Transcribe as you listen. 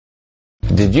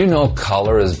Did you know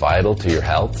color is vital to your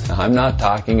health? I'm not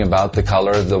talking about the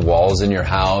color of the walls in your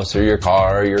house or your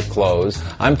car or your clothes.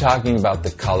 I'm talking about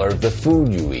the color of the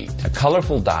food you eat. A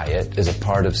colorful diet is a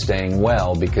part of staying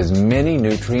well because many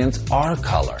nutrients are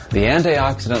color. The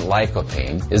antioxidant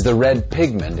lycopene is the red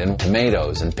pigment in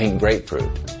tomatoes and pink grapefruit.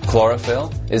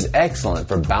 Chlorophyll is excellent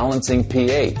for balancing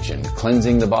pH and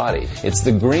cleansing the body. It's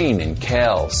the green in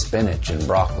kale, spinach, and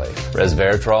broccoli.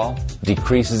 Resveratrol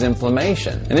decreases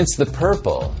inflammation, and it's the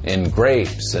purple in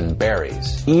grapes and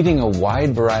berries. Eating a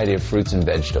wide variety of fruits and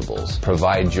vegetables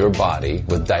provides your body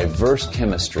with diverse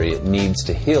chemistry it needs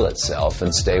to heal itself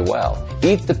and stay well.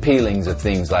 Eat the peelings of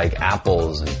things like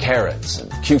apples and carrots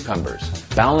and cucumbers.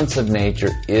 Balance of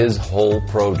nature is whole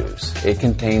produce. It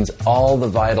contains all the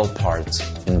vital parts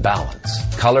in balance.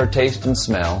 Color, taste, and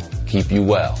smell keep you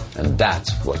well, and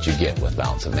that's what you get with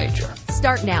Balance of Nature.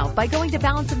 Start now by going to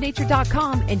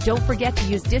balanceofnature.com and don't forget to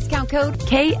use discount code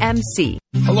KMC.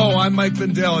 Hello, I'm Mike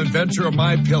Lindell, inventor of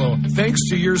MyPillow. Thanks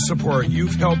to your support,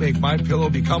 you've helped make MyPillow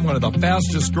become one of the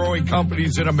fastest growing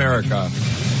companies in America.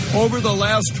 Over the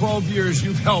last 12 years,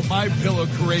 you've helped MyPillow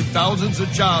create thousands of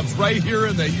jobs right here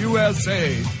in the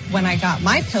USA. When I got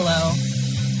MyPillow,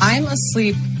 I'm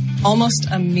asleep almost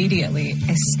immediately.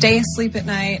 I stay asleep at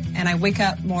night, and I wake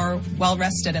up more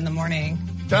well-rested in the morning.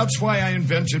 That's why I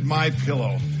invented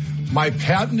MyPillow. My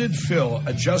patented fill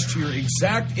adjusts to your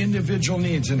exact individual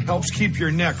needs and helps keep your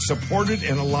neck supported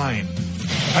and aligned.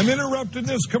 I'm interrupting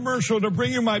this commercial to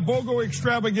bring you my BOGO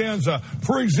extravaganza.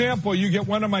 For example, you get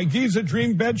one of my Giza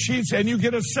Dream bed sheets and you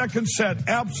get a second set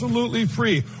absolutely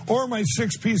free. Or my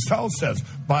 6-piece towel sets.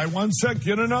 Buy one set,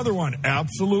 get another one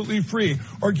absolutely free.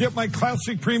 Or get my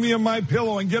classic premium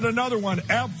MyPillow and get another one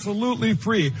absolutely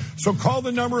free. So call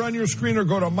the number on your screen or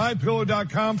go to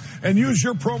MyPillow.com and use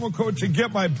your promo code to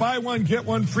get my buy one, get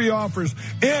one free offers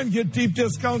and get deep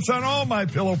discounts on all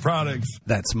MyPillow products.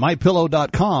 That's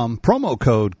MyPillow.com, promo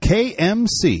code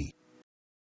KMC.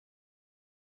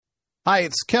 Hi,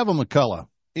 it's Kevin McCullough.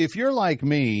 If you're like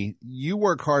me, you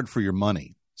work hard for your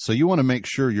money, so you want to make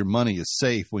sure your money is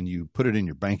safe when you put it in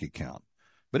your bank account.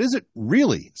 But is it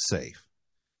really safe?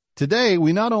 Today,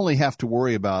 we not only have to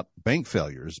worry about bank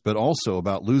failures, but also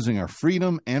about losing our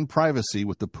freedom and privacy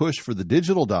with the push for the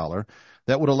digital dollar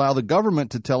that would allow the government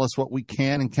to tell us what we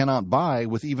can and cannot buy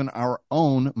with even our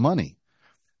own money.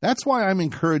 That's why I'm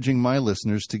encouraging my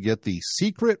listeners to get the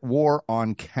Secret War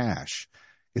on Cash.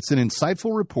 It's an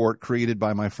insightful report created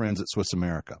by my friends at Swiss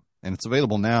America, and it's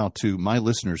available now to my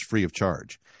listeners free of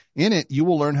charge. In it, you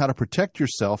will learn how to protect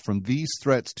yourself from these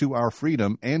threats to our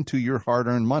freedom and to your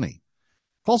hard-earned money.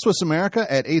 Call Swiss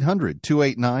America at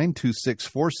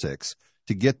 800-289-2646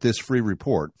 to get this free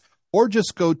report, or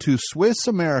just go to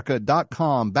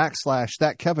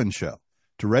SwissAmerica.com/ThatKevinShow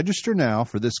to register now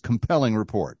for this compelling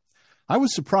report. I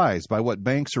was surprised by what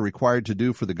banks are required to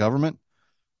do for the government.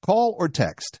 Call or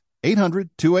text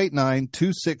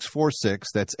 800-289-2646.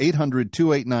 That's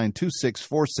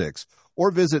 800-289-2646.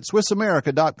 Or visit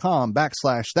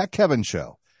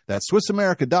SwissAmerica.com/ThatKevinShow. That's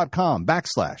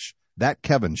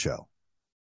SwissAmerica.com/ThatKevinShow.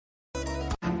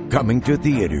 Coming to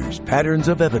theaters, Patterns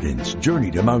of Evidence, Journey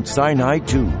to Mount Sinai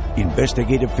 2.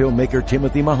 Investigative filmmaker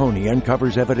Timothy Mahoney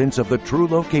uncovers evidence of the true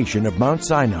location of Mount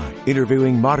Sinai,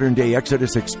 interviewing modern-day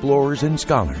Exodus explorers and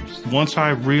scholars. Once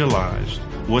I realized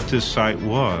what this site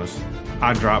was,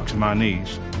 I dropped to my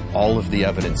knees. All of the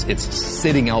evidence, it's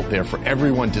sitting out there for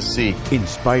everyone to see.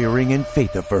 Inspiring and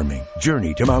faith-affirming.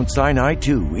 Journey to Mount Sinai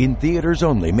 2, in theaters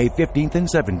only May 15th and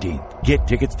 17th. Get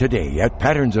tickets today at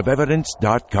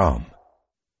patternsofevidence.com.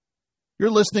 You're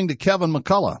listening to Kevin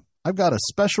McCullough. I've got a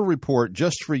special report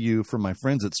just for you from my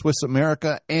friends at Swiss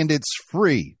America, and it's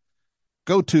free.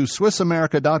 Go to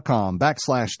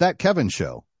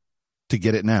SwissAmerica.com/ThatKevinShow to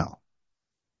get it now.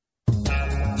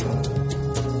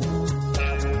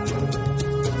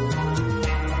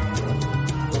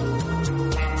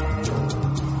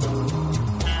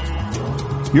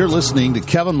 You're listening to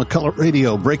Kevin McCullough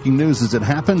Radio, breaking news as it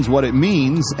happens, what it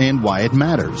means, and why it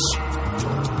matters. Kevin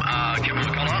McCullough, and here we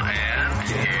go.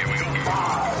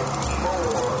 5,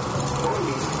 4,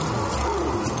 3,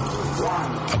 2,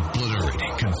 1.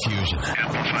 Obliterating confusion.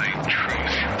 Amplifying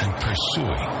truth. And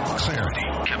pursuing clarity.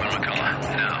 Kevin McCullough,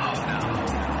 now.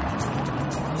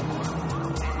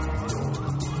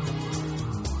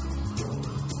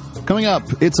 Coming up,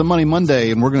 it's a Money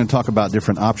Monday, and we're going to talk about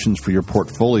different options for your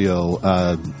portfolio.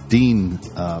 Dean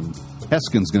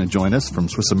Heskin's going to join us from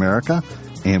Swiss America,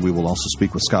 and we will also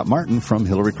speak with Scott Martin from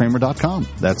HillaryKramer.com.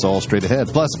 That's all straight ahead.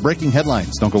 Plus, breaking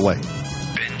headlines. Don't go away.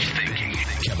 Binge thinking.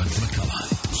 Kevin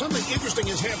McCullough. Something interesting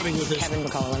is happening with this? Kevin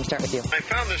McCullough, let me start with you. I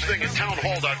found this thing at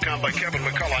townhall.com by Kevin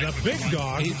McCullough. The big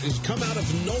dog has come out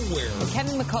of nowhere.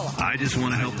 Kevin McCullough. I just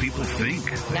want to help people think.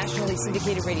 Nationally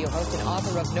syndicated radio host and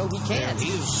author of No He Can't. And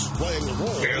he's playing the role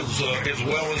as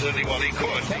well as anybody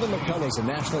could. Kevin McCullough is a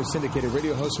nationally syndicated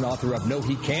radio host and author of No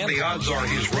He Can't. The odds are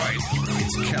he's right.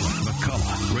 It's Kevin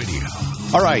McCullough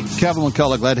Radio. All right, Kevin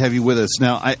McCullough, glad to have you with us.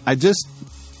 Now,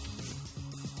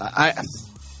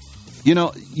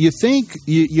 you think,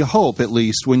 you hope at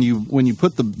least when you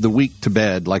put the week to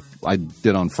bed, like I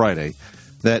did on Friday,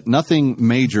 that nothing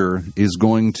major is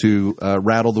going to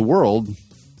rattle the world,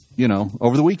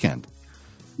 over the weekend.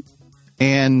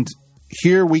 And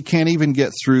here we can't even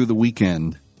get through the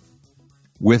weekend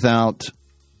without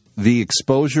the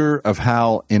exposure of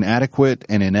how inadequate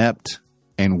and inept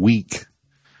and weak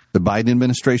the Biden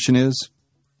administration is.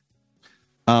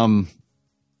 The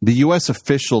U.S.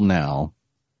 officials now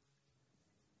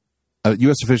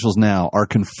are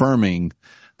confirming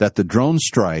that the drone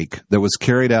strike that was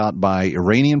carried out by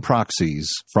Iranian proxies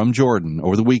from Jordan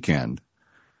over the weekend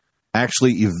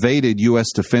actually evaded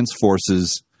U.S. Defense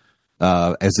Forces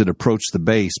as it approached the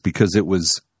base because it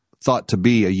was thought to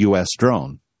be a U.S.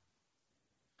 drone.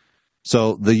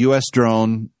 So the U.S.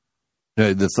 drone,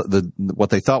 what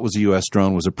they thought was a U.S.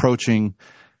 drone, was approaching,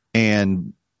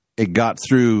 and it got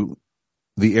through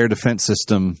the air defense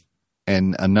system,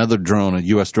 and another drone, a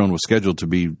U.S. drone, was scheduled to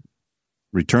be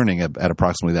returning at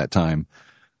approximately that time.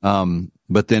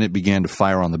 But then it began to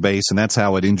fire on the base, and that's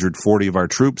how it injured 40 of our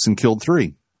troops and killed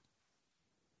 3.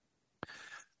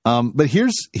 But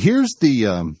here's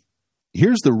the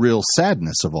real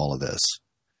sadness of all of this.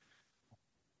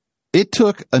 It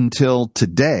took until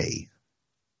today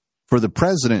for the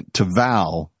president to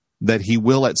vow that he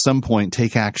will at some point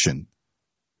take action.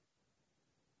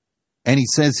 And he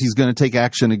says he's going to take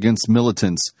action against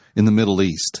militants in the Middle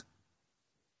East.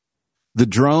 The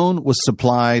drone was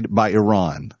supplied by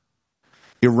Iran.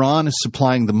 Iran is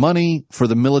supplying the money for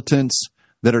the militants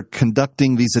that are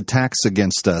conducting these attacks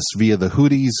against us via the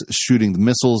Houthis shooting the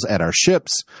missiles at our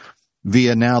ships,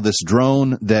 via now this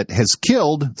drone that has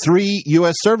killed 3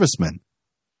 U.S. servicemen.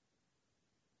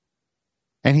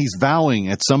 And he's vowing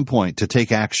at some point to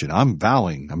take action. I'm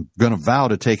going to vow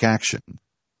to take action.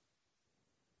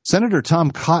 Senator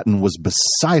Tom Cotton was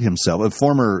beside himself, a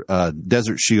former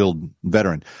Desert Shield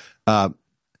veteran.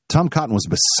 Tom Cotton was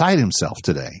beside himself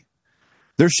today.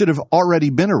 There should have already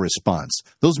been a response.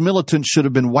 Those militants should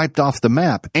have been wiped off the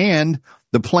map, and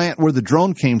the plant where the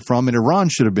drone came from in Iran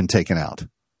should have been taken out.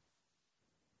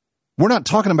 We're not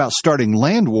talking about starting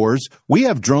land wars. We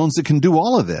have drones that can do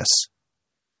all of this.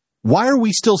 Why are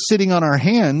we still sitting on our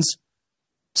hands,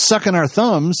 sucking our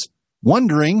thumbs,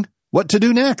 wondering what to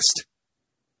do next?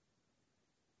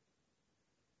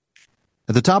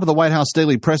 At the top of the White House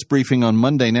Daily Press Briefing on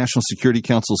Monday, National Security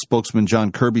Council spokesman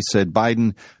John Kirby said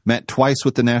Biden met twice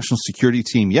with the National Security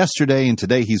Team yesterday, and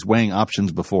today he's weighing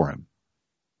options before him.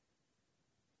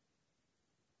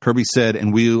 Kirby said,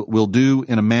 and we'll do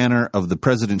in a manner of the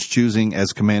president's choosing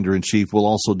as commander-in-chief. We'll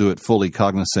also do it fully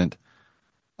cognizant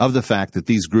of the fact that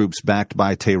these groups backed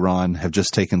by Tehran have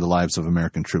just taken the lives of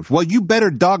American troops. Well, you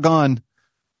doggone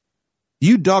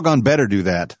better do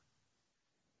that.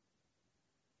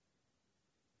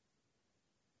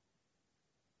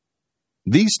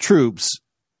 These troops,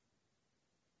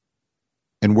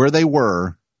 and where they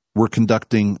were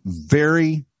conducting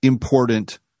very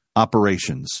important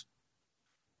operations,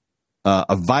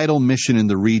 a vital mission in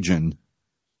the region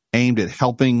aimed at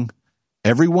helping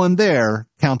everyone there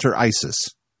counter ISIS.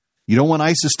 You don't want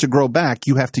ISIS to grow back.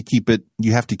 You have to keep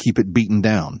it beaten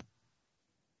down.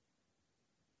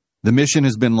 The mission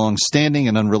has been long-standing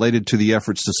and unrelated to the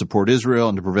efforts to support Israel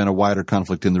and to prevent a wider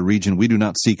conflict in the region. We do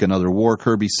not seek another war,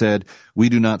 Kirby said. We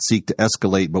do not seek to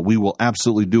escalate, but we will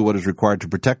absolutely do what is required to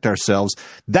protect ourselves.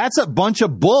 That's a bunch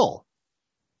of bull.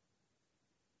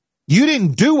 You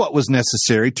didn't do what was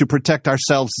necessary to protect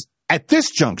ourselves at this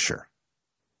juncture.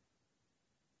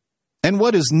 And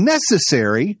what is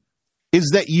necessary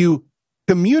is that you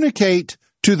communicate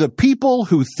to the people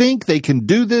who think they can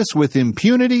do this with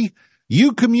impunity.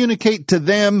 You communicate to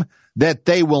them that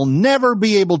they will never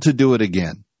be able to do it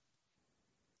again.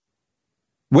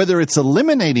 Whether it's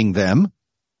eliminating them,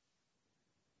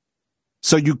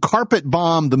 so you carpet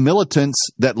bomb the militants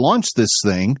that launched this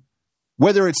thing,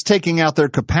 whether it's taking out their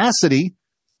capacity,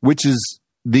 which is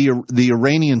the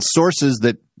Iranian sources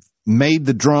that made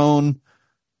the drone,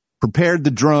 prepared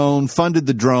the drone, funded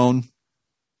the drone.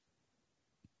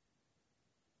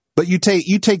 But you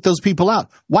take those people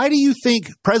out. Why do you think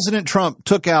President Trump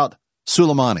took out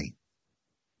Soleimani?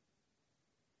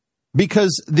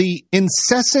 Because the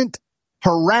incessant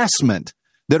harassment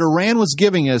that Iran was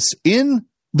giving us in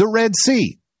the Red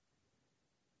Sea,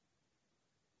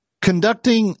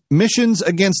 conducting missions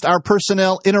against our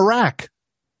personnel in Iraq.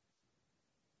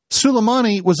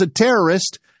 Soleimani was a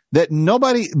terrorist that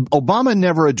Obama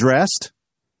never addressed,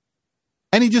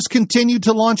 and he just continued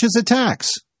to launch his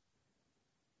attacks.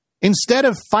 Instead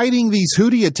of fighting these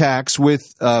Houthi attacks with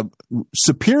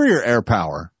superior air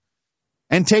power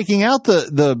and taking out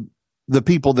the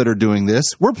people that are doing this,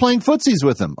 we're playing footsies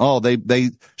with them. Oh, they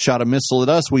shot a missile at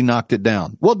us, we knocked it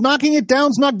down. Well, knocking it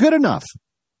down's not good enough.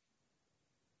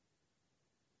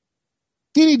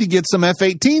 You need to get some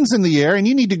F-18s in the air, and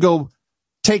you need to go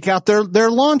take out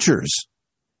their launchers.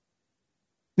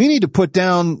 You need to put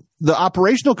down the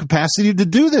operational capacity to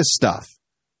do this stuff.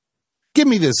 Give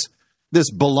me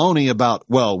this baloney about,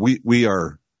 well, we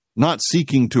are not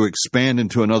seeking to expand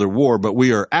into another war, but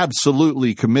we are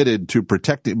absolutely committed to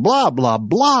protecting, blah, blah,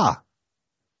 blah.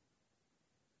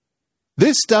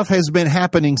 This stuff has been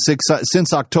happening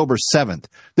since October 7th.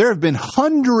 There have been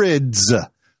hundreds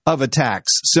of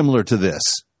attacks similar to this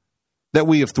that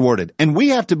we have thwarted. And we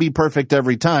have to be perfect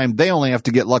every time. They only have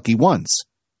to get lucky once.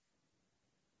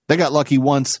 They got lucky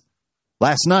once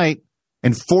last night,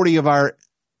 and 40 of our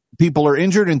people are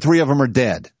injured, and 3 of them are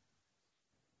dead.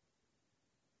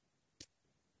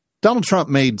 Donald Trump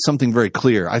made something very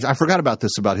clear. I forgot about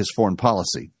this, about his foreign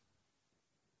policy.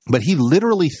 But he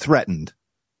literally threatened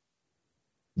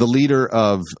the leader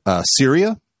of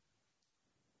Syria,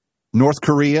 North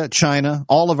Korea, China,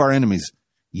 all of our enemies.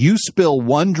 You spill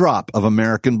one drop of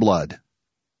American blood,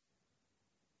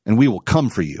 and we will come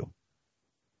for you.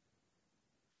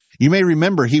 You may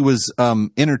remember he was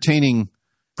entertaining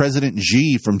President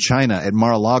Xi from China at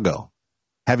Mar-a-Lago,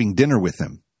 having dinner with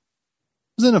him.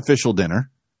 It was an official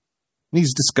dinner. And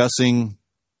he's discussing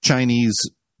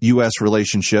Chinese-U.S.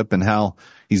 relationship and how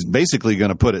he's basically going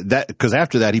to put it that, because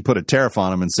after that he put a tariff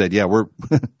on him and said, yeah, you're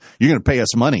going to pay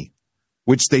us money,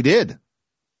 which they did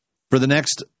for the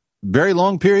next very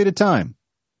long period of time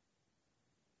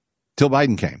till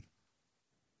Biden came.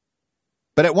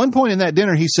 But at one point in that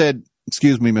dinner, he said,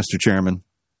 "Excuse me, Mr. Chairman."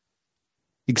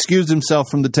 He excused himself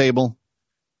from the table.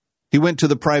 He went to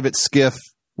the private skiff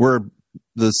where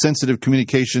the sensitive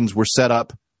communications were set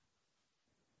up,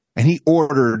 and he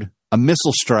ordered a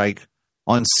missile strike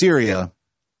on Syria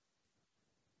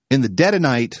in the dead of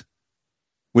night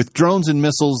with drones and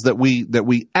missiles that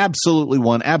we absolutely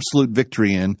won absolute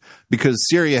victory in, because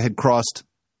Syria had crossed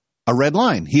a red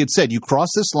line. He had said, you cross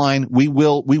this line, we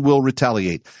will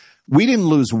retaliate. We didn't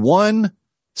lose one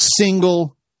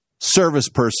single service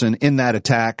person in that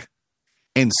attack,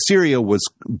 and Syria was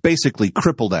basically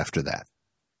crippled after that.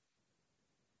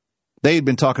 They had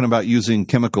been talking about using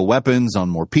chemical weapons on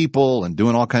more people and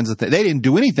doing all kinds of things. They didn't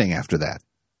do anything after that.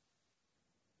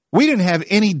 We didn't have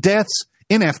any deaths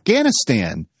in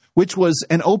Afghanistan, which was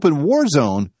an open war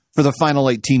zone for the final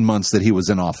 18 months that he was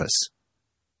in office.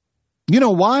 You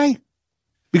know why?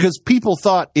 Because people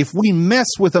thought if we mess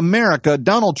with America,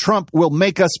 Donald Trump will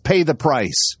make us pay the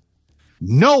price.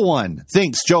 No one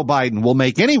thinks Joe Biden will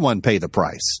make anyone pay the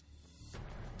price.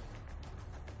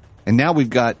 And now we've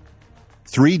got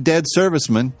 3 dead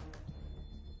servicemen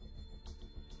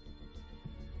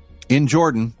in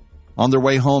Jordan on their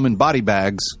way home in body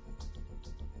bags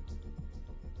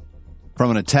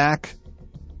from an attack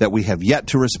that we have yet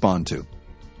to respond to.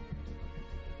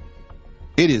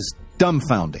 It is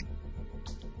dumbfounding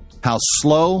how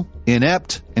slow,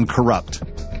 inept, and corrupt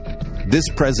this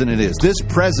president is. This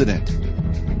president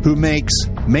who makes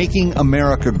making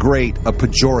America great a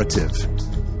pejorative,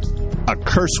 a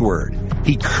curse word.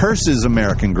 He curses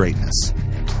American greatness.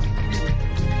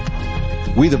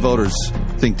 We, the voters,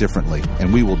 think differently,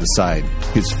 and we will decide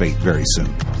his fate very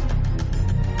soon.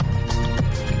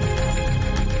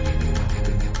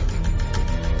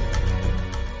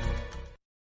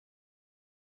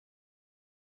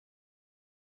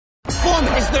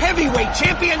 Is the heavyweight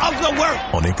champion of the world.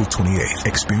 On April 28th,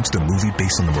 experience the movie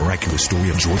based on the miraculous story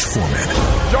of George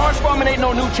Foreman. George Foreman ain't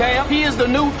no new champ. He is the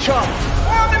new chump.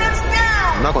 4 minutes down.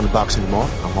 I'm not going to box anymore.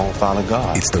 I'm going to follow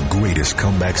God. It's the greatest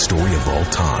comeback story of all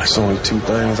time. There's only 2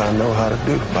 things I know how to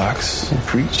do: box and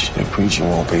preach. And preaching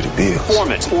won't pay the bills.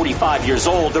 Foreman's 45 years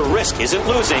old. The risk isn't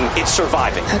losing, it's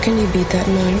surviving. How can you beat that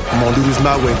man? I'm going to do this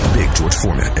my way. Big George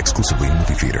Foreman, exclusively in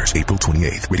movie theaters. April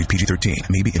 28th. Rated PG-13.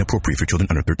 May be inappropriate for children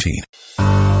under 13.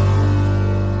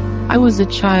 I was a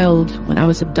child when I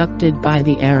was abducted by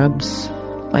the Arabs.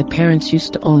 My parents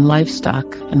used to own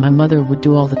livestock, and my mother would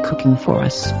do all the cooking for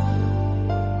us.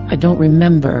 I don't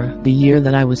remember the year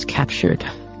that I was captured.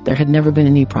 There had never been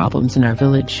any problems in our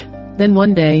village. Then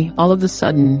one day, all of a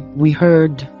sudden, we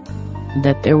heard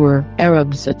that there were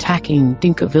Arabs attacking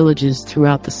Dinka villages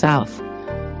throughout the south.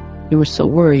 We were so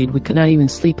worried we could not even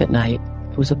sleep at night.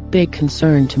 It was a big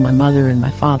concern to my mother and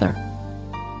my father.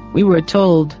 We were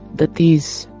told that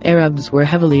these Arabs were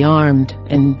heavily armed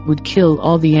and would kill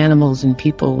all the animals and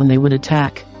people when they would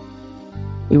attack.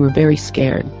 We were very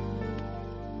scared.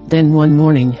 Then one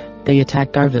morning, they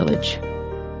attacked our village.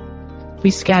 We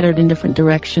scattered in different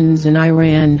directions and I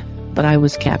ran, but I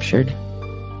was captured.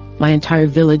 My entire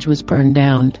village was burned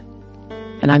down,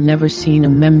 and I've never seen a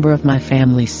member of my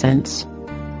family since.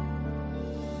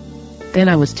 Then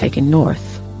I was taken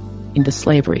north, into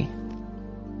slavery.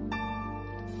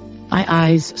 My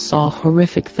eyes saw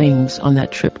horrific things on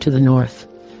that trip to the north.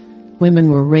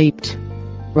 Women were raped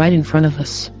right in front of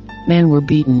us. Men were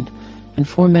beaten, and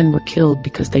 4 men were killed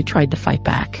because they tried to fight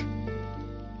back.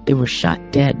 They were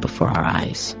shot dead before our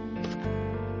eyes.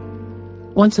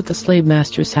 Once at the slave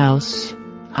master's house,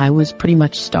 I was pretty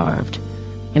much starved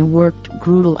and worked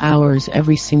brutal hours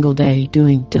every single day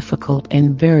doing difficult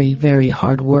and very, very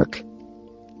hard work.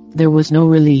 There was no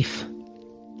relief.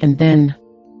 And then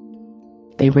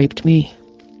they raped me.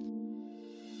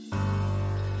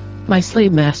 My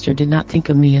slave master did not think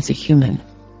of me as a human.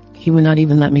 He would not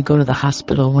even let me go to the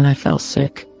hospital when I fell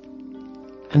sick.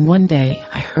 And one day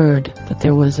I heard that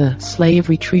there was a slave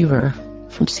retriever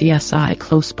from CSI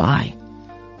close by.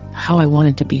 How I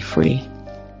wanted to be free.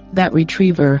 That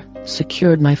retriever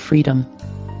secured my freedom.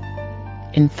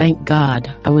 And thank God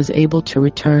I was able to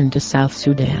return to South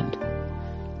Sudan.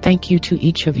 Thank you to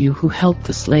each of you who helped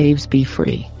the slaves be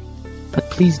free. But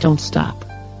please don't stop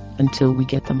until we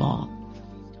get them all.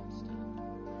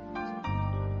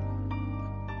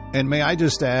 And may I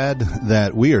just add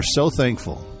that we are so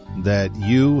thankful that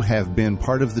you have been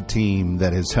part of the team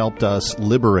that has helped us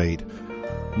liberate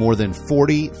more than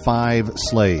 45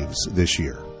 slaves this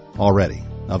year already.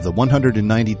 Of the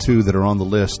 192 that are on the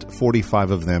list, 45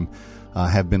 of them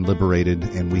have been liberated,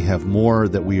 and we have more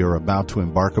that we are about to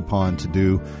embark upon to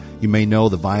do. You may know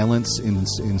the violence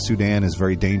in Sudan is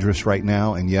very dangerous right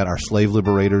now, and yet our slave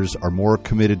liberators are more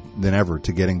committed than ever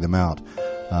to getting them out,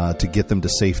 to get them to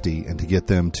safety and to get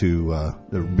them to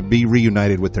be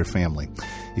reunited with their family.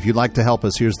 If you'd like to help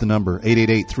us, here's the number,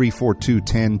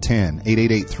 888-342-1010,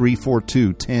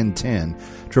 888-342-1010,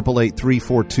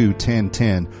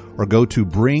 888-342-1010, or go to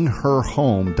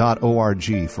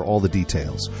bringherhome.org for all the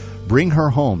details.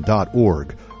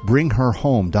 Bringherhome.org,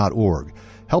 bringherhome.org.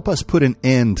 Help us put an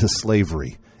end to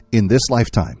slavery in this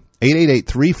lifetime.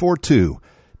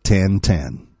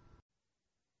 888-342-1010.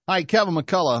 Hi, Kevin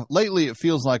McCullough. Lately, it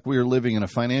feels like we are living in a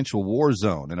financial war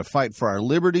zone, in a fight for our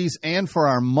liberties and for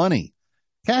our money.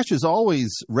 Cash has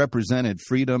always represented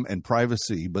freedom and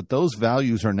privacy, but those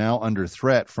values are now under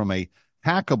threat from a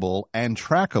hackable and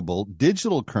trackable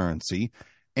digital currency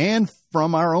and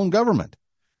from our own government.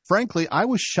 Frankly, I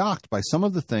was shocked by some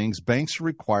of the things banks are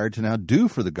required to now do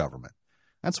for the government.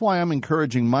 That's why I'm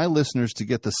encouraging my listeners to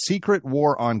get The Secret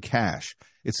War on Cash.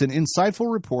 It's an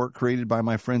insightful report created by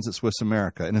my friends at Swiss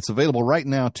America, and it's available right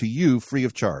now to you free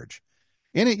of charge.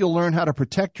 In it, you'll learn how to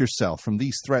protect yourself from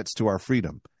these threats to our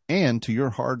freedom and to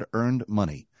your hard-earned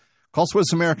money. Call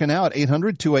Swiss America now at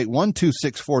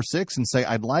 800-281-2646 and say,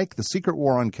 I'd like The Secret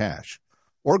War on Cash.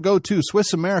 Or go to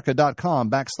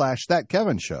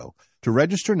SwissAmerica.com/ThatKevinShow to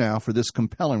register now for this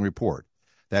compelling report.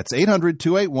 That's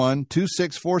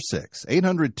 800-281-2646,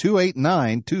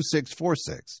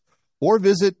 800-289-2646. Or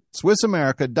visit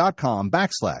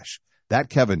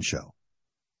SwissAmerica.com/ThatKevinShow.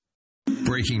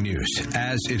 Breaking news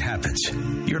as it happens.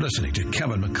 You're listening to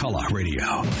Kevin McCullough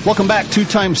Radio. Welcome back to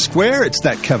Times Square. It's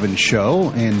That Kevin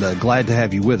Show, and glad to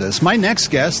have you with us. My next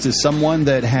guest is someone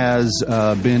that has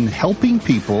been helping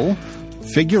people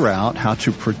figure out how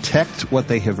to protect what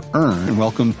they have earned.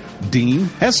 Welcome, Dean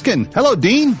Heskin. Hello,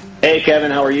 Dean. Hey, Kevin,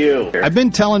 how are you? I've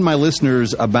been telling my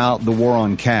listeners about the war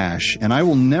on cash, and I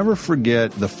will never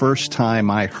forget the first time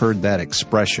I heard that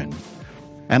expression.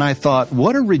 And I thought,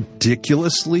 what a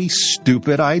ridiculously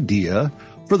stupid idea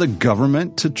for the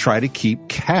government to try to keep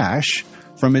cash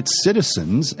from its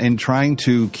citizens and trying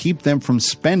to keep them from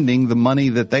spending the money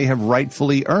that they have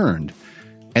rightfully earned.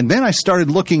 And then I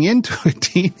started looking into it,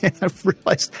 Dean, and I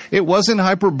realized it wasn't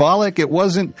hyperbolic. It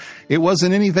wasn't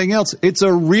anything else. It's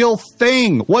a real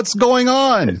thing. What's going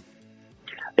on?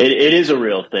 It is a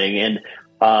real thing. And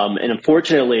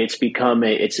unfortunately, it's become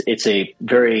it's a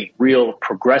very real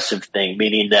progressive thing,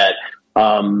 meaning that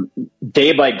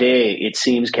day by day, it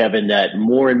seems, Kevin, that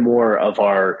more and more of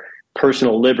our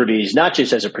personal liberties, not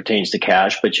just as it pertains to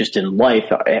cash, but just in life,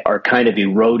 are kind of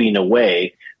eroding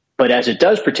away. But as it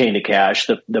does pertain to cash,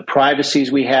 the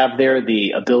privacies we have there,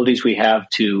 the abilities we have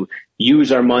to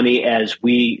use our money as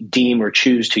we deem or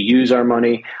choose to use our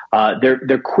money.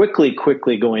 They're quickly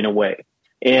going away.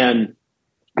 And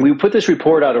we put this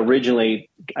report out originally,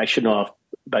 I should know,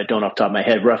 but I don't off the top of my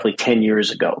head, roughly 10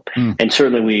 years ago. And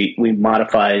certainly we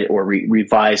modified or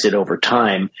revised it over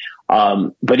time.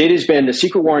 But it has been the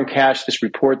Secret War on Cash, this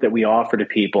report that we offer to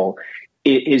people.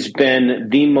 It has been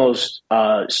the most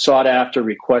sought after,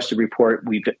 requested report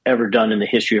we've ever done in the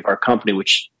history of our company,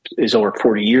 which is over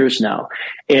 40 years now.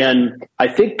 And I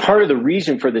think part of the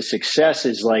reason for the success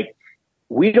is like,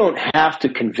 we don't have to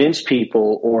convince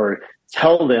people or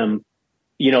tell them,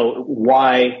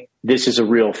 why this is a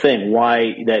real thing,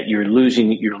 why that you're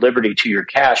losing your liberty to your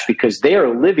cash, because they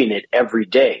are living it every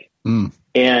day.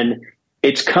 And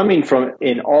it's coming from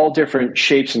in all different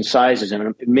shapes and sizes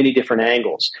and many different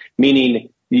angles, meaning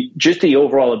just the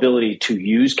overall ability to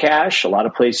use cash. A lot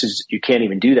of places you can't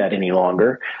even do that any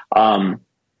longer.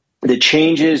 The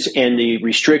changes and the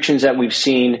restrictions that we've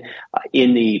seen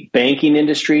in the banking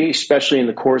industry, especially in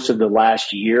the course of the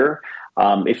last year.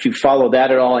 If you follow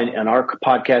that at all in our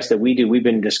podcast that we do, we've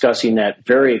been discussing that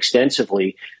very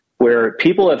extensively, where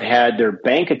people have had their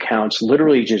bank accounts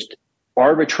literally just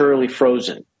arbitrarily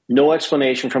frozen. No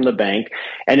explanation from the bank.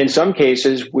 And in some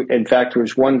cases, in fact, there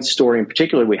was one story in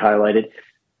particular we highlighted.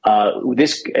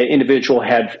 This individual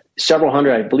had several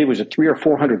hundred, I believe it was $300,000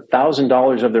 or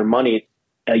 $400,000 of their money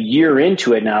a year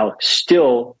into it now,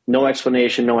 still no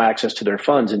explanation, no access to their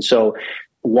funds. And so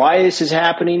why this is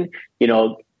happening,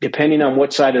 depending on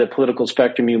what side of the political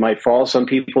spectrum you might fall, some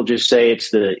people just say it's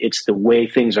the way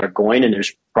things are going, and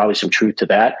there's probably some truth to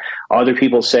that. Other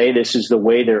people say this is the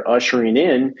way they're ushering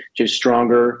in just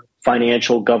stronger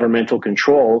financial governmental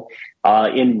control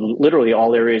in literally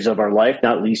all areas of our life,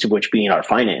 not least of which being our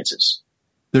finances.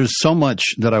 There's so much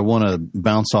that I want to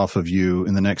bounce off of you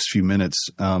in the next few minutes,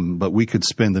 but we could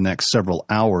spend the next several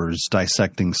hours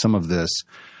dissecting some of this.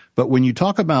 But when you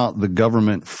talk about the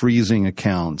government freezing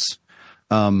accounts,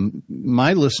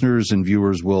 my listeners and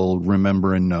viewers will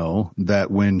remember and know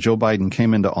that when Joe Biden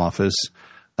came into office,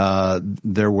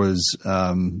 there was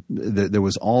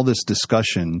all this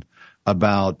discussion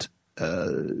about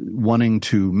wanting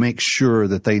to make sure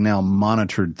that they now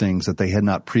monitored things that they had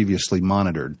not previously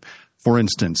monitored. For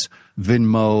instance,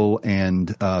 Venmo and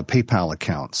PayPal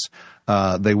accounts.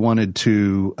 They wanted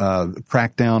to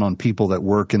crack down on people that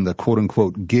work in the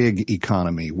quote-unquote gig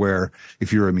economy, where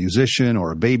if you're a musician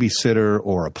or a babysitter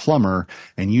or a plumber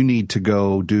and you need to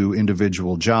go do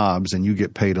individual jobs and you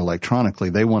get paid electronically,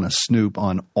 they want to snoop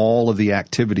on all of the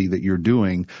activity that you're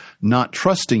doing, not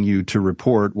trusting you to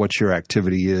report what your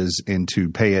activity is and to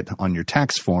pay it on your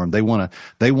tax form. They want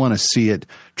to see it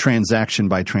transaction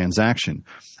by transaction.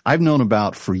 I've known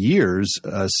about for years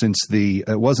since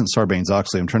it wasn't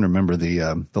Sarbanes-Oxley. I'm trying to remember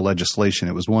the legislation.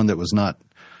 It was one that was not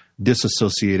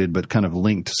disassociated but kind of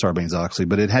linked to Sarbanes-Oxley,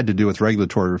 but it had to do with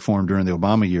regulatory reform during the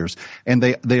Obama years. And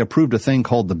they approved a thing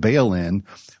called the bail-in,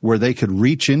 where they could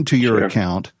reach into your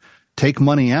account, take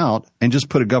money out, and just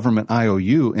put a government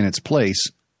IOU in its place.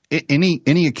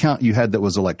 Any account you had that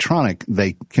was electronic,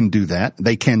 they can do that.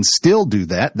 They can still do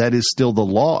that. That is still the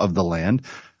law of the land.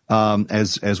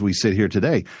 As we sit here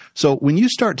today. So when you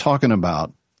start talking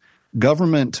about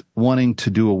government wanting to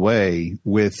do away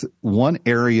with one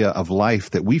area of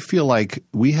life that we feel like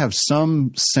we have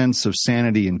some sense of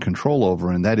sanity and control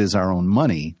over, and that is our own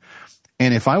money.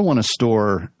 And if I want to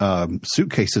store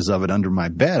suitcases of it under my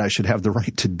bed, I should have the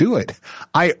right to do it.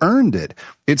 I earned it.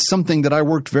 It's something that I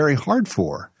worked very hard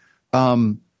for.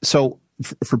 So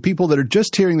for people that are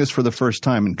just hearing this for the first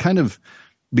time and kind of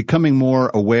becoming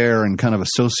more aware and kind of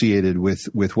associated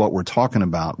with what we're talking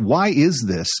about, why is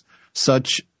this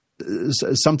such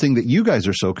something that you guys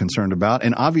are so concerned about?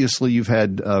 And obviously you've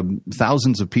had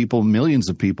thousands of people, millions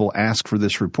of people ask for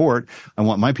this report. I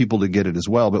want my people to get it as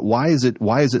well. But why is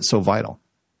it so vital?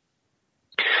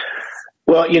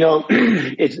 Well,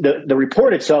 it's the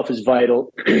report itself is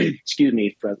vital. Excuse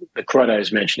me for the crud I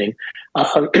was mentioning.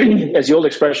 As the old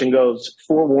expression goes,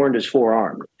 forewarned is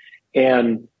forearmed.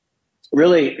 And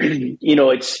really,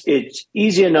 it's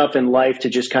easy enough in life to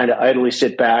just kind of idly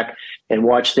sit back and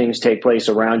watch things take place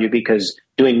around you, because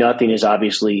doing nothing is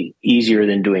obviously easier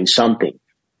than doing something.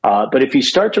 But if you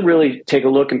start to really take a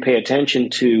look and pay attention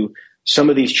to some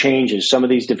of these changes, some of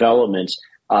these developments,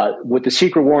 what the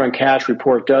Secret War on Cash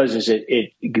report does is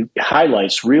it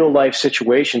highlights real life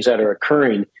situations that are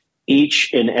occurring each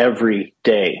and every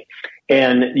day.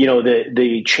 And,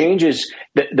 the changes,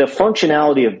 the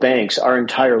functionality of banks our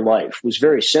entire life was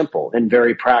very simple and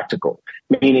very practical,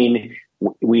 meaning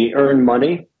we earned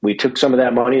money. We took some of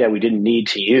that money that we didn't need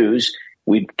to use,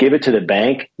 We'd give it to the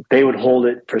bank. They would hold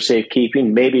it for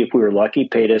safekeeping. Maybe if we were lucky,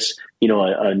 paid us,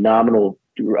 a nominal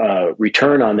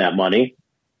return on that money.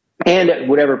 And at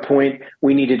whatever point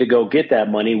we needed to go get that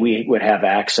money, we would have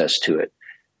access to it.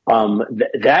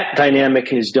 That dynamic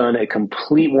has done a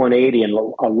complete 180, and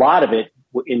a lot of it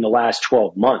in the last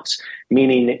 12 months,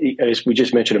 meaning, as we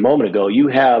just mentioned a moment ago, you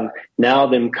have now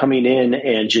them coming in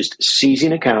and just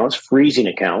seizing accounts, freezing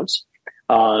accounts.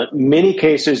 Many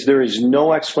cases, there is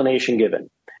no explanation given.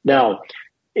 Now,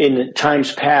 in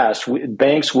times past,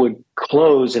 banks would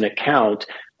close an account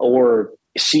or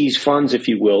seize funds, if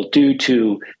you will, due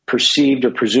to perceived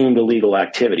or presumed illegal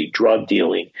activity, drug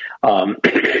dealing,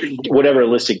 whatever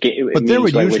illicit. But there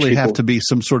would usually have to be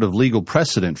some sort of legal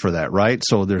precedent for that, right?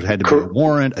 So there had to be a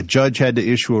warrant, a judge had to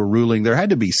issue a ruling. There had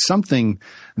to be something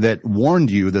that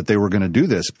warned you that they were going to do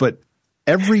this. But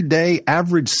everyday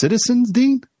average citizens,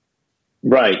 Dean?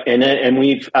 Right. And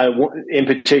we've, in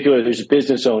particular, there's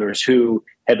business owners who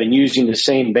have been using the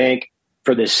same bank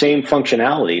for the same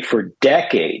functionality for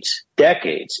decades.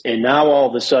 And now all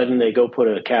of a sudden they go put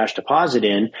a cash deposit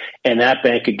in, and that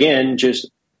bank again just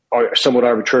somewhat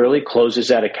arbitrarily closes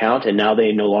that account, and now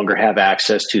they no longer have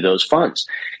access to those funds.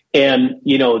 And,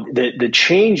 the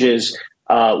changes,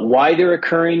 why they're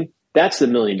occurring, that's the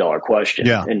 $1 million question.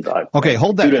 Yeah. And, okay,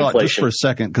 hold that thought just for a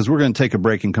second, because we're going to take a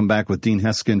break and come back with Dean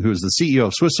Heskin, who is the CEO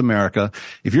of Swiss America.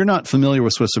 If you're not familiar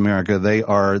with Swiss America, they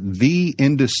are the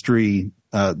industry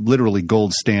literally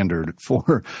gold standard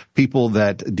for people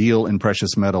that deal in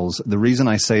precious metals. The reason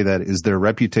I say that is their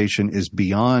reputation is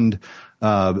beyond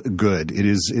good. It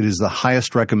is the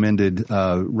highest recommended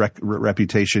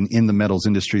reputation in the metals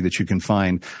industry that you can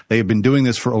find. They have been doing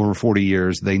this for over 40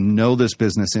 years. They know this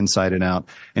business inside and out.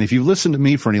 And if you've listened to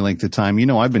me for any length of time,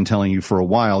 I've been telling you for a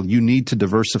while, you need to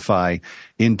diversify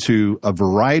into a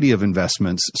variety of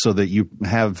investments so that you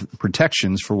have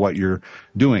protections for what you're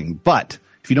doing. But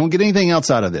if you don't get anything else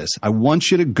out of this, I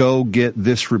want you to go get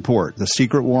this report, The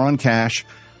Secret War on Cash.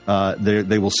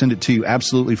 They will send it to you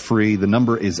absolutely free. The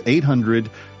number is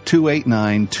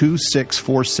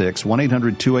 800-289-2646,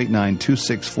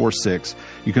 1-800-289-2646.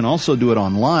 You can also do it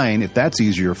online if that's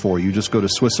easier for you. Just go to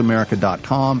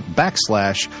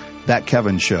SwissAmerica.com/That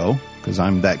Kevin Show, because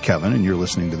I'm That Kevin and you're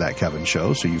listening to That Kevin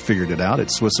Show. So you figured it out.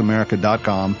 It's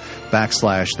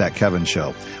SwissAmerica.com/That Kevin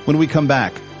Show. When we come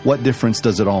back, what difference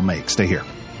does it all make? Stay here.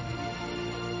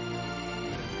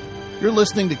 You're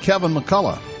listening to Kevin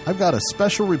McCullough. I've got a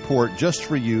special report just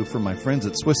for you from my friends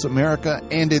at Swiss America,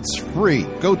 and it's free.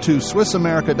 Go to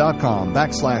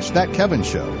SwissAmerica.com/That Kevin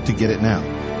Show to get it now.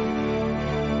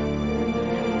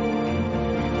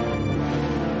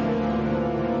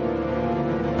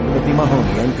 Timothy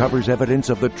Mahoney uncovers evidence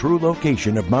of the true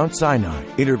location of Mount Sinai,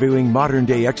 interviewing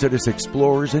modern-day Exodus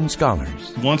explorers and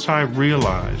scholars. Once I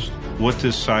realized what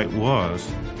this site was,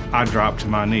 I dropped to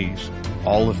my knees.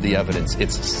 All of the evidence,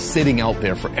 it's sitting out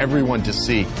there for everyone to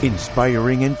see.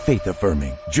 Inspiring and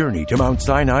faith-affirming. Journey to Mount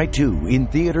Sinai 2 in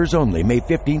theaters only May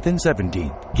 15th and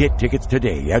 17th. Get tickets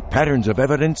today at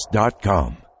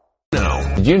patternsofevidence.com.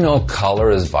 Did you know color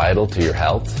is vital to your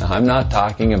health? I'm not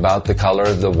talking about the color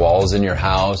of the walls in your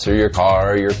house or your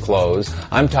car or your clothes.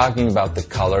 I'm talking about the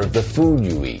color of the food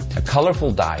you eat. A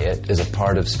colorful diet is a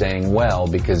part of staying well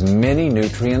because many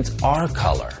nutrients are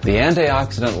color. The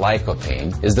antioxidant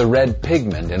lycopene is the red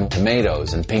pigment in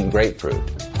tomatoes and pink grapefruit.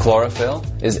 Chlorophyll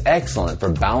is excellent for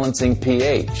balancing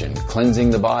pH and cleansing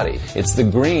the body. It's the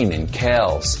green in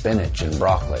kale, spinach, and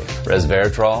broccoli.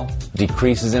 Resveratrol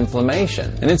decreases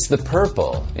inflammation, and it's the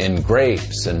purple in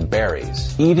grapes and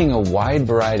berries. Eating a wide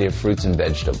variety of fruits and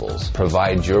vegetables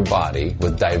provides your body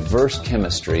with diverse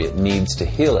chemistry it needs to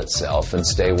heal itself and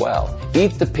stay well.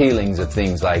 Eat the peelings of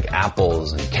things like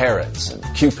apples and carrots and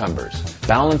cucumbers.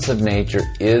 Balance of Nature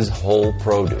is whole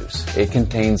produce. It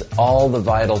contains all the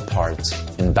vital parts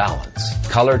in balance.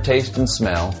 Color, taste, and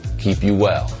smell keep you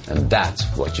well, and that's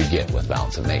what you get with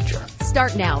Balance of Nature.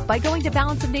 Start now by going to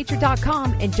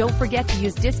balanceofnature.com and don't forget to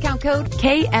use discount code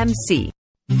KMC.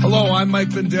 Hello, I'm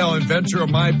Mike Lindell, inventor of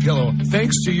MyPillow.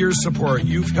 Thanks to your support,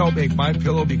 you've helped make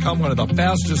MyPillow become one of the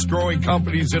fastest growing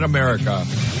companies in America.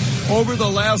 Over the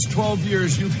last 12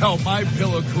 years, you've helped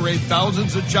MyPillow create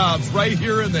thousands of jobs right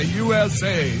here in the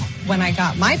USA. When I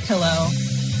got MyPillow,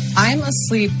 I'm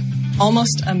asleep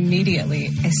almost immediately.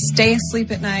 I stay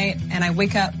asleep at night, and I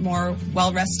wake up more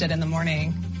well-rested in the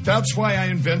morning. That's why I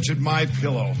invented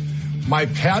MyPillow. My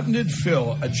patented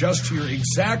fill adjusts to your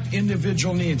exact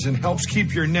individual needs and helps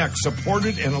keep your neck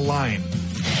supported and aligned.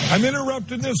 I'm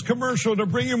interrupting this commercial to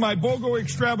bring you my BOGO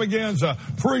extravaganza.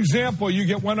 For example, you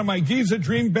get one of my Giza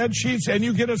Dream bed sheets and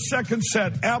you get a second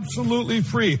set absolutely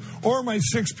free. Or my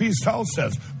 6-piece towel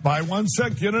sets. Buy one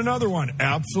set, get another one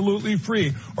absolutely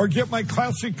free. Or get my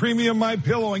classic premium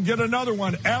MyPillow and get another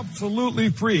one absolutely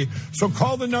free. So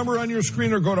call the number on your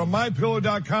screen or go to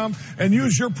MyPillow.com and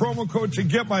use your promo code to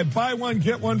get my buy one,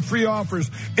 get one free offers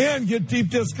and get deep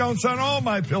discounts on all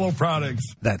MyPillow products.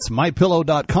 That's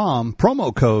MyPillow.com,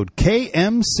 promo code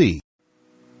KMC.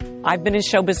 I've been in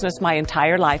show business my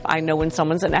entire life. I know when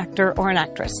someone's an actor or an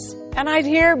actress. And I'd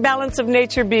hear Balance of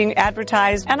Nature being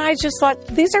advertised, and I just thought,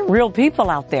 these are real people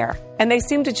out there. And they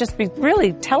seem to just be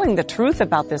really telling the truth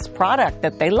about this product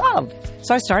that they love.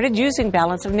 So I started using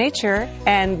Balance of Nature,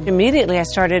 and immediately I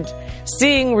started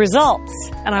seeing results.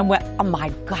 And I went, oh my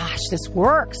gosh, this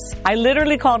works. I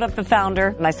literally called up the founder,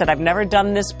 and I said, I've never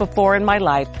done this before in my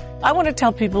life. I want to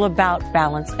tell people about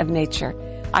Balance of Nature.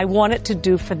 I want it to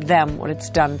do for them what it's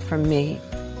done for me.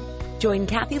 Join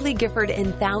Kathy Lee Gifford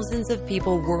and thousands of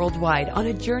people worldwide on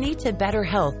a journey to better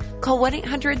health. Call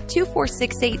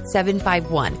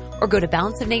 1-800-246-8751 or go to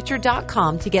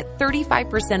balanceofnature.com to get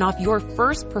 35% off your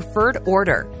first preferred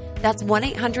order. That's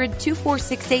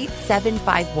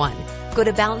 1-800-246-8751. Go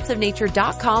to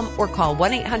balanceofnature.com or call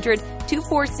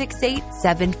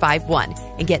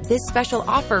 1-800-246-8751 and get this special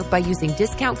offer by using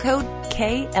discount code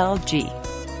KLG.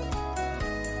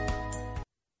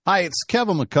 Hi, it's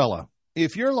Kevin McCullough.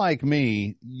 If you're like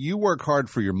me, you work hard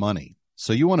for your money,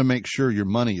 so you want to make sure your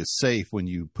money is safe when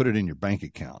you put it in your bank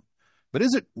account. But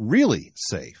is it really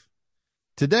safe?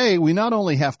 Today, we not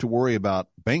only have to worry about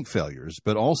bank failures,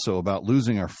 but also about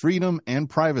losing our freedom and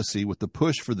privacy with the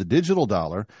push for the digital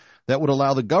dollar that would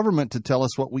allow the government to tell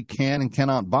us what we can and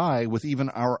cannot buy with even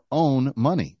our own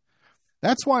money.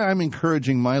 That's why I'm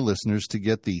encouraging my listeners to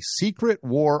get the Secret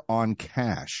War on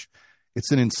Cash.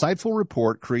 It's an insightful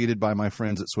report created by my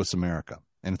friends at Swiss America,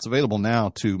 and it's available now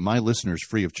to my listeners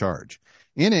free of charge.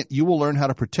 In it, you will learn how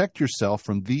to protect yourself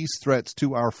from these threats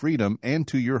to our freedom and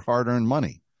to your hard-earned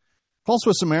money. Call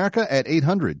Swiss America at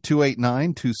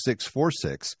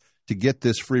 800-289-2646 to get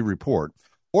this free report,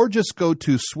 or just go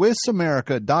to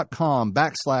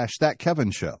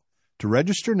SwissAmerica.com/ThatKevinShow to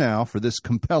register now for this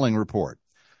compelling report.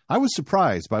 I was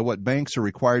surprised by what banks are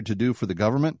required to do for the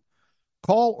government.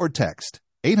 Call or text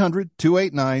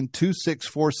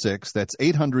 800-289-2646. That's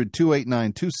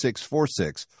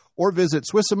 800-289-2646. Or visit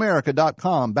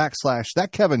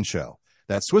SwissAmerica.com/ThatKevinShow.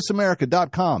 That's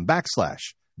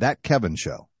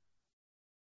SwissAmerica.com/ThatKevinShow.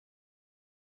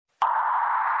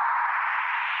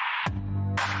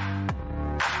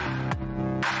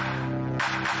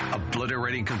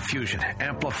 Obliterating confusion,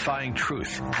 amplifying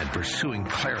truth, and pursuing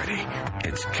clarity.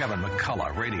 It's Kevin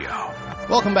McCullough Radio.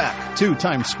 Welcome back to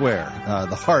Times Square,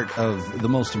 the heart of the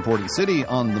most important city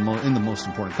in the most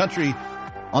important country,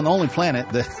 on the only planet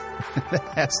that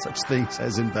has such things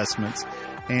as investments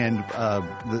and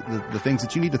the things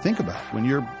that you need to think about when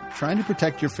you're trying to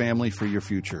protect your family for your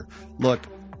future. Look,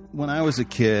 when I was a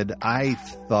kid, I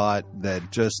thought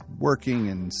that just working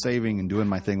and saving and doing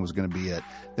my thing was going to be it.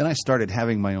 Then I started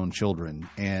having my own children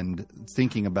and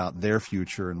thinking about their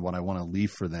future and what I want to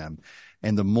leave for them.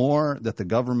 And the more that the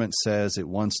government says it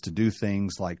wants to do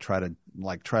things like try to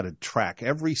track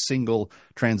every single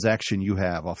transaction you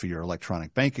have off of your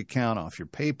electronic bank account, off your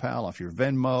PayPal, off your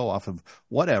Venmo, off of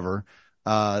whatever,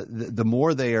 the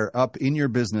more they are up in your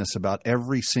business about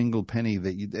every single penny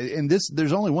that you – and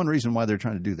there's only one reason why they're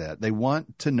trying to do that. They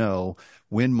want to know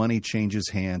when money changes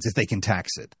hands, if they can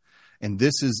tax it. And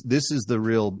this is the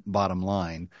real bottom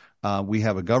line. We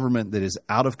have a government that is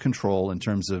out of control in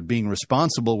terms of being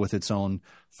responsible with its own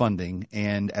funding,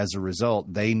 and as a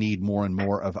result, they need more and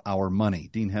more of our money.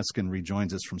 Dean Heskin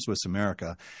rejoins us from Swiss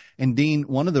America. And Dean,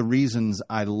 one of the reasons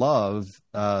I love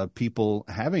people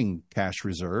having cash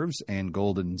reserves and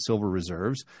gold and silver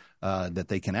reserves that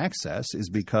they can access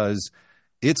is because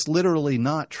it's literally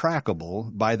not trackable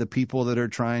by the people that are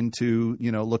trying to,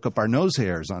 look up our nose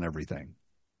hairs on everything.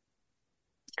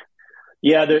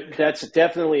 Yeah, that's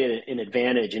definitely an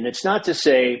advantage. And it's not to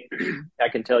say, I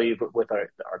can tell you with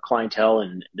our clientele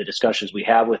and the discussions we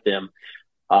have with them,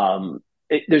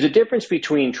 there's a difference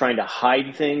between trying to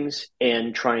hide things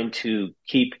and trying to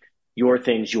keep your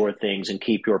things and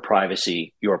keep your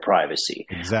privacy.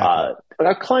 Exactly. But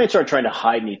our clients aren't trying to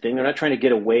hide anything. They're not trying to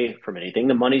get away from anything.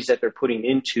 The monies that they're putting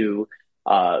into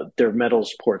their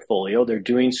metals portfolio, they're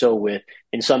doing so with,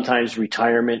 and sometimes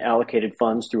retirement allocated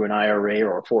funds through an IRA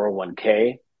or a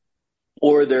 401k,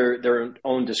 or their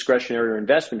own discretionary or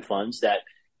investment funds that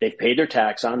they've paid their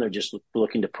tax on. They're just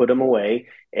looking to put them away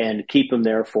and keep them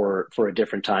there for a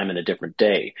different time and a different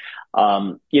day.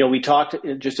 We talked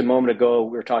just a moment ago,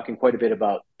 we were talking quite a bit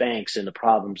about banks and the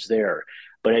problems there.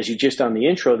 But as you just on the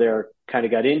intro there kind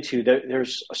of got into,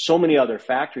 there's so many other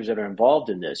factors that are involved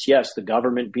in this. Yes, the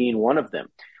government being one of them.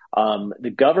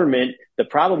 The government, the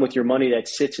problem with your money that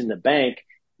sits in the bank,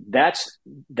 that's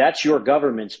your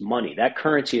government's money. That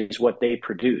currency is what they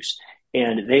produce.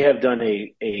 And they have done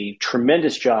a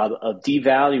tremendous job of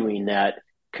devaluing that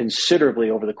considerably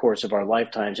over the course of our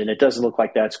lifetimes. And it doesn't look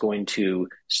like that's going to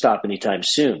stop anytime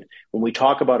soon. When we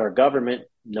talk about our government,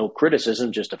 no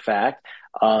criticism, just a fact.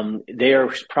 They are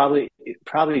probably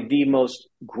the most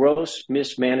gross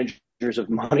mismanagers of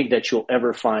money that you'll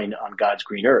ever find on God's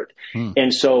green earth.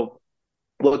 And so,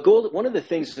 one of the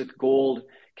things that gold,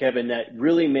 Kevin, that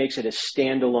really makes it a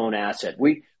standalone asset.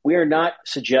 We are not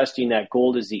suggesting that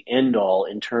gold is the end all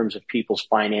in terms of people's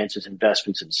finances,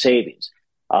 investments, and savings.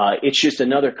 It's just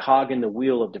another cog in the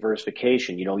wheel of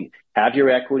diversification. Have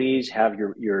your equities, have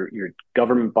your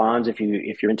government bonds if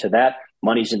you're into that.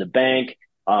 Money's in the bank,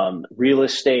 real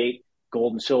estate,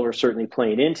 gold and silver certainly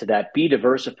playing into that. Be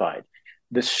diversified.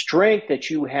 The strength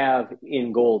that you have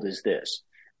in gold is this.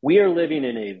 We are living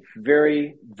in a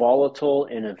very volatile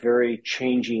and a very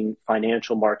changing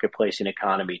financial marketplace and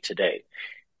economy today.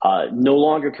 No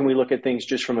longer can we look at things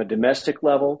just from a domestic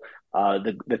level.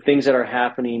 The things that are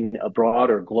happening abroad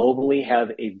or globally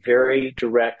have a very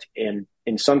direct and,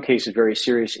 in some cases, very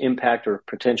serious impact or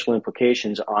potential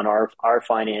implications on our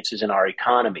finances and our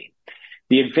economy.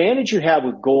 The advantage you have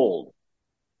with gold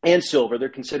and silver, they're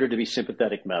considered to be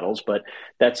sympathetic metals, but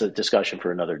that's a discussion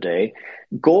for another day.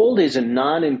 Gold is a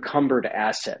non-encumbered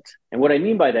asset. And what I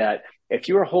mean by that, if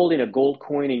you are holding a gold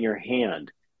coin in your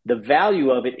hand, the value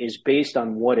of it is based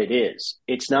on what it is.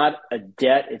 It's not a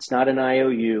debt. It's not an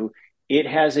IOU. It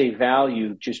has a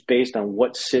value just based on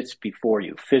what sits before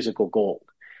you, physical gold.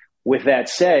 With that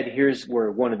said, here's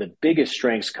where one of the biggest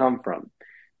strengths come from.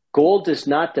 Gold does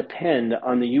not depend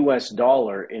on the U.S.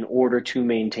 dollar in order to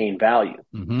maintain value.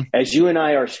 Mm-hmm. As you and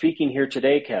I are speaking here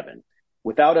today, Kevin,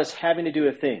 without us having to do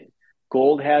a thing,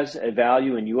 gold has a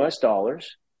value in U.S.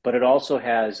 dollars, but it also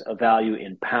has a value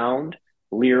in pound,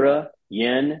 lira,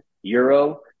 yen,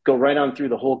 euro, go right on through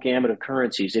the whole gamut of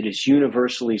currencies. It is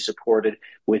universally supported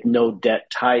with no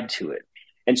debt tied to it.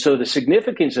 And so the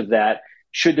significance of that,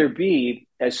 should there be,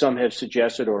 as some have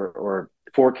suggested or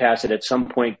forecasted at some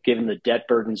point, given the debt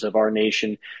burdens of our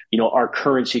nation, our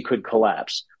currency could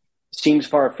collapse. Seems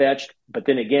far-fetched, but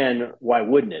then again, why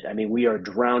wouldn't it? I mean, we are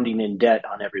drowning in debt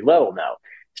on every level now.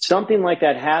 Something like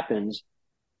that happens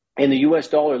and the U.S.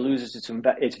 dollar loses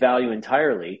its value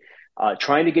entirely.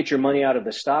 Trying to get your money out of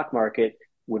the stock market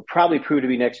would probably prove to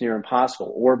be next near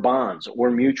impossible, or bonds or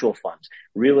mutual funds.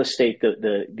 Real estate,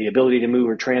 the ability to move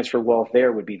or transfer wealth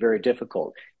there would be very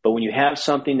difficult. But when you have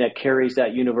something that carries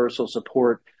that universal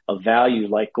support of value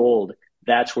like gold,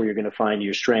 that's where you're going to find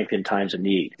your strength in times of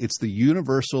need. It's the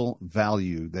universal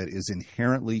value that is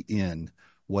inherently in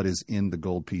what is in the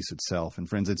gold piece itself. And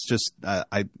friends, it's just,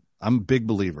 I'm a big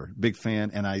believer, big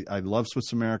fan, and I love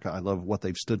Swiss America. I love what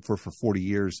they've stood for 40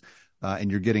 years.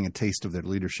 And you're getting a taste of their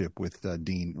leadership with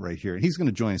Dean right here. He's going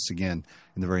to join us again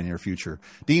in the very near future.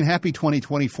 Dean, happy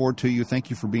 2024 to you. Thank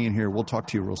you for being here. We'll talk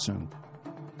to you real soon.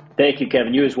 Thank you,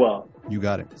 Kevin. You as well. You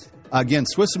got it. Again,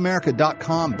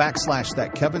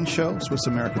 SwissAmerica.com/That Kevin Show.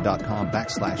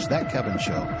 SwissAmerica.com/That Kevin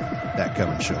Show. That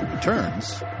Kevin Show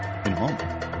returns in a moment.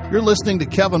 You're listening to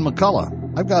Kevin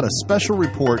McCullough. I've got a special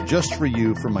report just for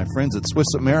you from my friends at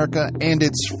Swiss America, and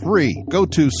it's free. Go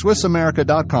to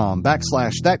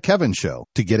SwissAmerica.com/That Kevin Show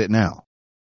to get it now.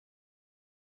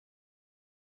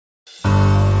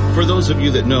 For those of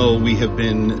you that know, we have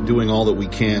been doing all that we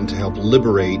can to help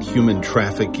liberate human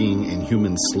trafficking and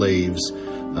human slaves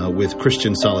with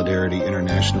Christian Solidarity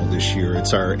International this year.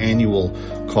 It's our annual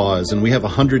cause, and we have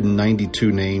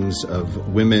 192 names of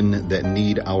women that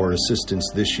need our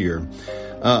assistance this year.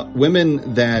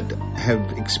 Women that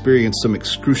have experienced some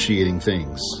excruciating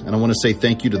things. And I want to say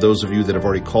thank you to those of you that have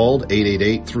already called,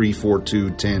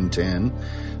 888-342-1010.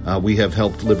 We have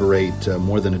helped liberate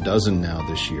more than a dozen now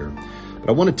this year. But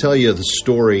I want to tell you the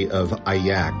story of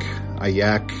Ayak.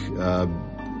 Ayak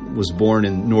was born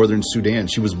in northern Sudan.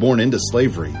 She was born into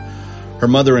slavery. Her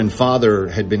mother and father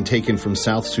had been taken from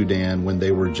South Sudan when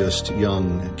they were just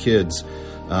young kids.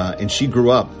 And she grew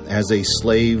up as a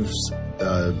slave's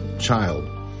child.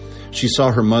 She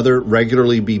saw her mother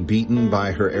regularly be beaten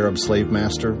by her Arab slave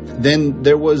master. Then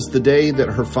there was the day that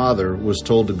her father was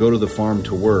told to go to the farm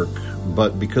to work,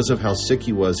 but because of how sick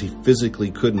he was, he physically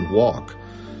couldn't walk.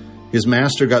 His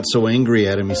master got so angry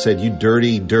at him, he said, "You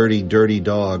dirty, dirty, dirty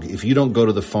dog. If you don't go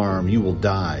to the farm, you will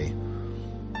die."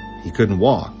 He couldn't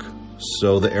walk,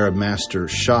 so the Arab master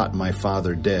shot my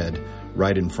father dead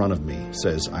right in front of me,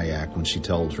 says Ayak when she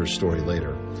tells her story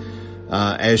later.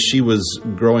 As she was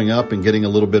growing up and getting a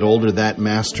little bit older, that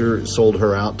master sold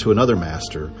her out to another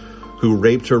master who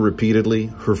raped her repeatedly,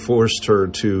 who forced her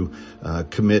to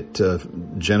commit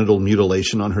genital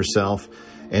mutilation on herself,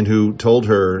 and who told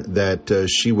her that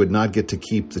she would not get to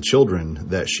keep the children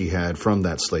that she had from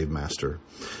that slave master.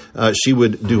 She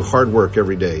would do hard work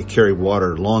every day, carry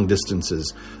water long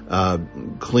distances,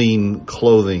 clean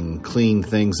clothing, clean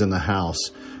things in the house,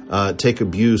 take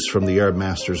abuse from the Arab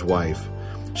master's wife.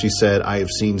 She said, "I have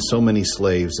seen so many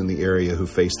slaves in the area who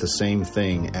face the same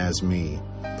thing as me."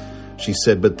 She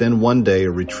said, "But then one day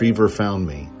a retriever found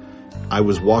me. I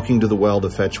was walking to the well to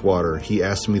fetch water. He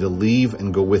asked me to leave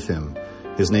and go with him.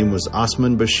 His name was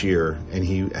Osman Bashir, and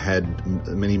he had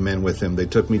many men with him. They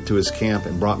took me to his camp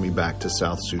and brought me back to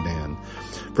South Sudan."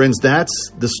 Friends,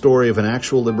 that's the story of an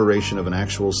actual liberation of an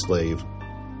actual slave.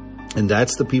 And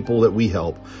that's the people that we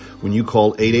help when you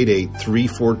call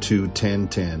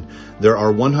 888-342-1010. There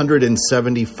are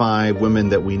 175 women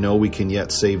that we know we can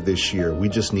yet save this year. We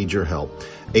just need your help.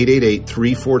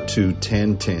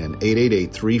 888-342-1010.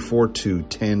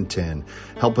 888-342-1010.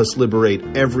 Help us liberate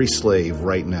every slave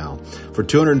right now. For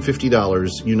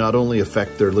 $250, you not only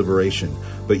affect their liberation,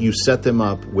 but you set them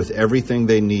up with everything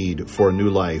they need for a new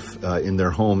life in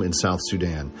their home in South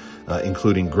Sudan,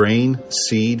 including grain,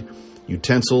 seed,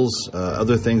 utensils,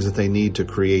 other things that they need to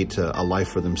create a life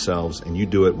for themselves. And you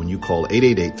do it when you call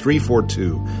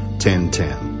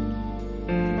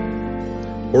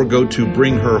 888-342-1010. Or go to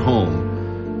bringherhome.org.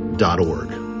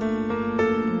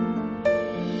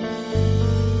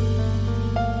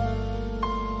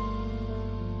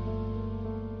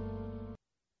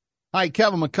 Hi,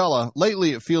 Kevin McCullough.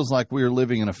 Lately, it feels like we are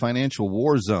living in a financial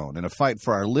war zone, in a fight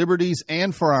for our liberties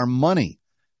and for our money.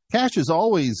 Cash has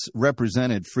always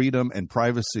represented freedom and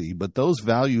privacy, but those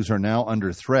values are now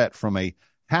under threat from a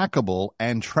hackable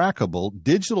and trackable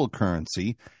digital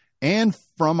currency and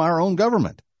from our own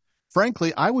government.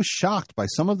 Frankly, I was shocked by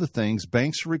some of the things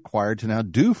banks are required to now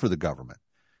do for the government.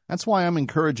 That's why I'm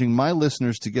encouraging my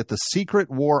listeners to get The Secret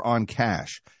War on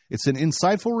Cash. It's an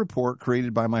insightful report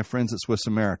created by my friends at Swiss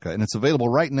America, and it's available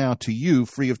right now to you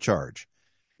free of charge.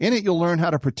 In it, you'll learn how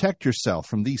to protect yourself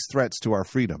from these threats to our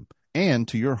freedom and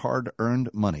to your hard-earned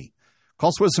money.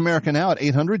 Call Swiss America now at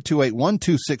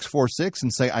 800-281-2646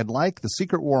 and say, "I'd like The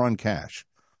Secret War on Cash."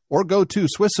 Or go to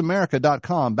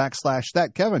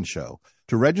SwissAmerica.com/ThatKevinShow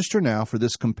to register now for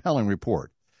this compelling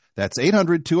report. That's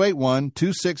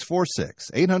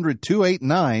 800-281-2646,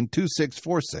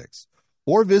 800-289-2646.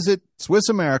 Or visit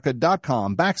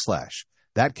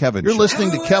SwissAmerica.com/ThatKevinShow. You're listening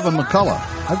to Kevin McCullough.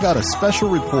 I've got a special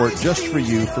report just for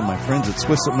you from my friends at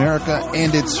Swiss America,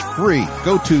 and it's free.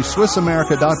 Go to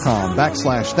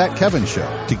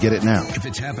SwissAmerica.com/ThatKevinShow to get it now. If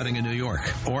it's happening in New York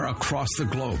or across the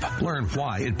globe, learn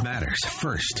why it matters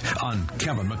first on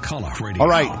Kevin McCullough Radio. All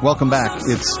right, welcome back.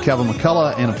 It's Kevin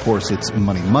McCullough, and of course it's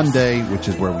Money Monday, which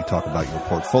is where we talk about your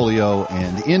portfolio.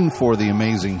 And in for the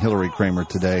amazing Hillary Kramer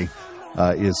today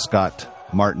is Scott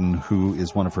Martin, who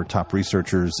is one of her top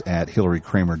researchers at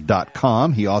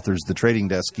HillaryKramer.com. He authors the Trading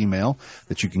Desk email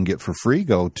that you can get for free.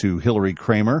 Go to Hillary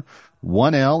Kramer,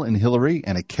 1 L in Hillary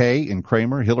and a K in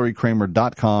Kramer,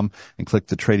 HillaryKramer.com, and click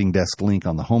the Trading Desk link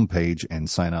on the homepage and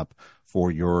sign up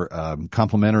for your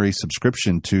complimentary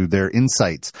subscription to their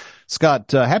insights.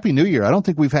 Scott, Happy New Year. I don't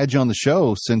think we've had you on the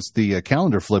show since the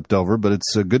calendar flipped over, but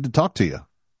it's good to talk to you.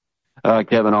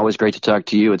 Kevin, always great to talk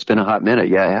to you. It's been a hot minute.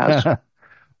 Yeah, it has.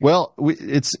 Well,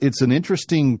 it's an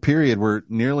interesting period. We're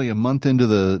nearly a month into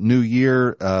the new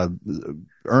year.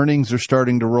 Earnings are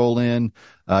starting to roll in.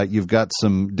 You've got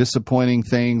some disappointing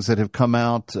things that have come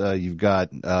out. You've got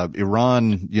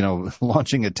Iran,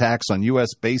 launching attacks on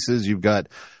U.S. bases. You've got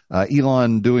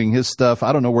Elon doing his stuff.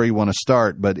 I don't know where you want to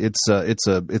start, but it's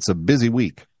a busy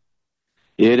week.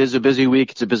 It is a busy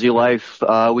week. It's a busy life.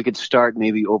 We could start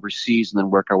maybe overseas and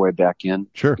then work our way back in.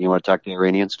 Sure. You want to talk to the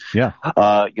Iranians? Yeah.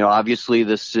 Obviously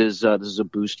this is a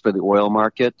boost for the oil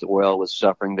market. The oil was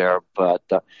suffering there, but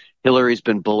Hillary's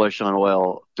been bullish on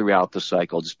oil throughout the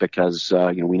cycle just because,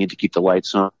 we need to keep the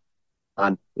lights on.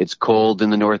 It's cold in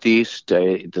the Northeast.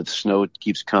 The snow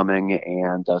keeps coming,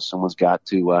 and someone's got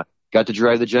to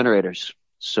drive the generators.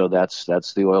 So that's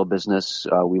the oil business.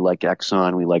 We like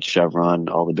Exxon. We like Chevron,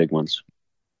 all the big ones.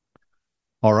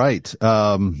 All right.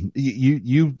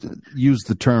 You used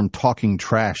the term talking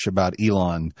trash about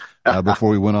Elon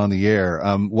before we went on the air.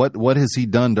 What has he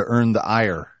done to earn the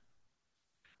ire?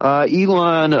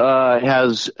 Elon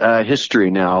has a history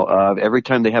now of every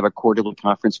time they have a quarterly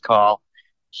conference call,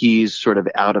 He's sort of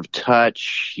out of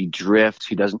touch. He drifts.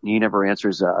 He never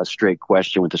answers a straight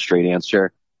question with a straight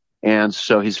answer. And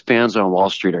so his fans on Wall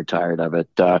Street are tired of it.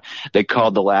 They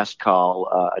called the last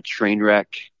call a train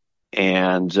wreck.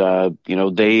 And,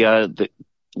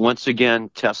 once again,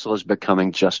 Tesla is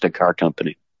becoming just a car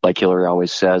company. Like Hillary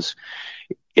always says,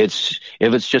 if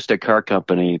it's just a car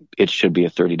company, it should be a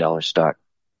 $30 stock.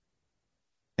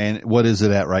 And what is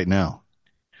it at right now?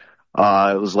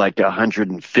 It was like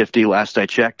 150 last I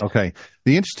checked. Okay.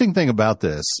 The interesting thing about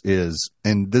this is,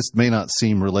 and this may not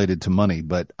seem related to money,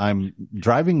 but I'm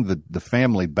driving the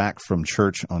family back from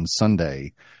church on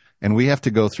Sunday, and we have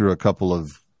to go through a couple of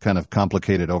kind of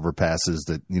complicated overpasses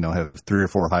that, have 3 or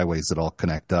 4 highways that all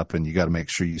connect up, and you got to make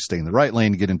sure you stay in the right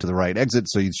lane to get into the right exit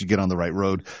so you should get on the right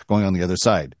road going on the other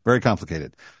side. Very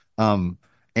complicated.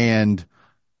 And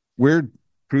we're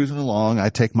cruising along. I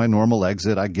take my normal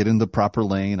exit. I get in the proper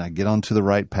lane. I get onto the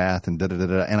right path, and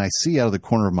and I see out of the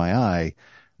corner of my eye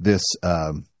this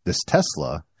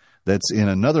Tesla that's in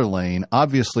another lane,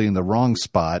 obviously in the wrong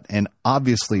spot, and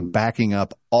obviously backing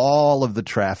up all of the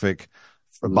traffic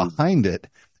behind it.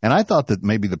 And I thought that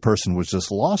maybe the person was just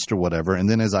lost or whatever. And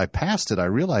then as I passed it, I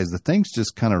realized the thing's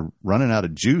just kind of running out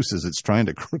of juice as it's trying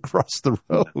to cross the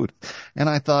road. And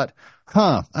I thought,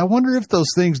 I wonder if those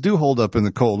things do hold up in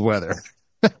the cold weather.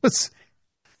 That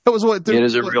was what it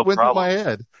is a real went problem. through my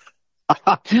head.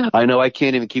 I know I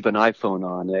can't even keep an iPhone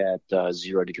on at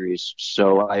 0 degrees.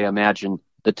 So I imagine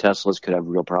the Teslas could have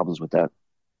real problems with that.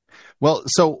 Well,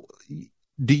 so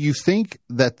do you think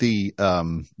that the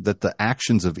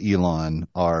actions of Elon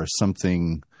are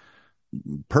something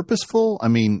purposeful? I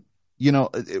mean,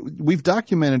 we've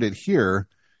documented it here.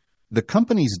 The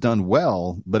company's done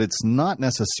well, but it's not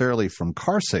necessarily from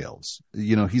car sales.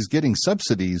 He's getting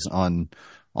subsidies on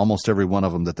almost every one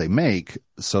of them that they make.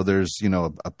 So there's,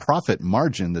 a profit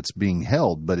margin that's being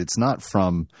held, but it's not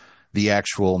from the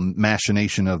actual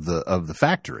machination of the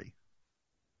factory.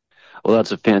 Well,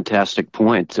 that's a fantastic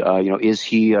point. Is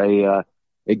he a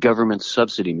government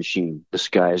subsidy machine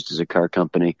disguised as a car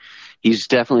company? He's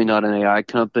definitely not an AI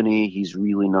company. He's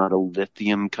really not a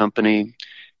lithium company.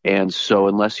 And so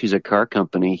unless he's a car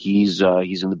company, he's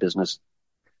in the business.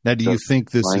 Now, do you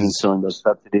think this is selling those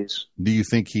subsidies? Do you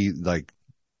think this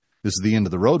is the end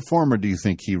of the road for him, or do you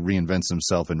think he reinvents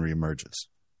himself and reemerges?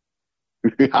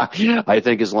 I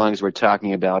think as long as we're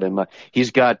talking about him, he's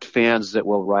got fans that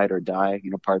will ride or die,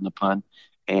 pardon the pun,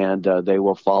 and they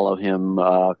will follow him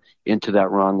into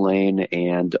that wrong lane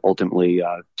and ultimately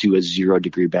to a 0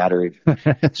 degree battery.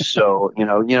 So,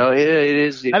 it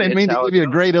is. I didn't mean to give you a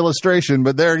great illustration,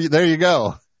 but there you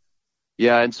go.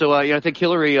 Yeah, and so I think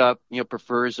Hillary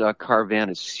prefers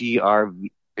Carvana,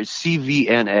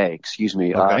 CVNA. Excuse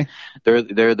me. Okay. They're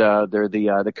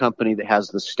the company that has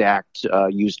the stacked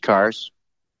used cars.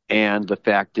 And the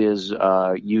fact is,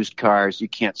 used cars, you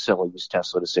can't sell a used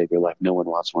Tesla to save your life. No one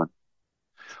wants one.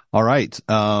 All right.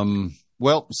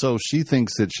 Well, so she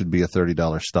thinks it should be a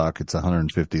 $30 stock. It's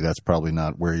 $150. That's probably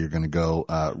not where you're going to go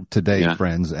today,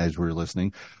 friends, as we're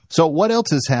listening. So what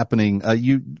else is happening?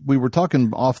 We were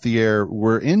talking off the air.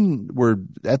 We're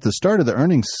at the start of the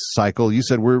earnings cycle. You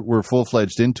said we're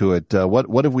full-fledged into it.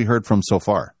 What have we heard from so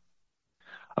far?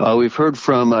 We've heard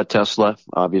from Tesla,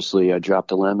 obviously,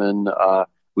 dropped a lemon.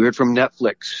 We heard from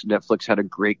Netflix. Netflix had a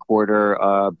great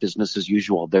quarter, business as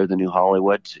usual. They're the new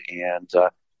Hollywood, and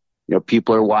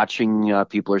people are watching,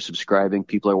 people are subscribing,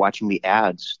 people are watching the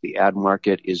ads. The ad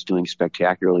market is doing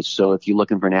spectacularly. So if you're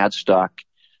looking for an ad stock,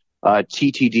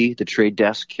 TTD, the Trade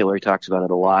Desk, Hillary talks about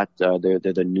it a lot. They're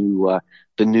the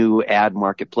new ad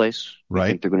marketplace. Right. I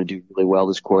think they're going to do really well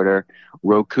this quarter.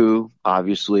 Roku,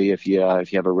 obviously, if you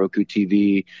have a Roku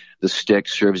TV, the stick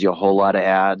serves you a whole lot of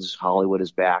ads. Hollywood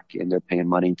is back, and they're paying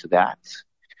money to that.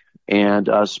 And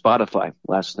Spotify,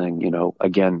 last thing,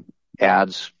 again,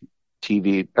 ads,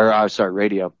 TV,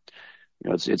 radio.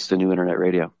 It's the new internet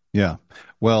radio. Yeah.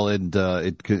 Well, and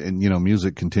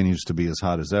music continues to be as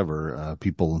hot as ever.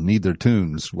 People need their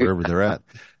tunes wherever they're at.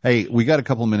 Hey, we got a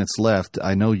couple minutes left.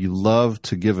 I know you love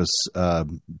to give us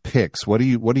picks. What are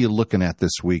you looking at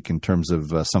this week in terms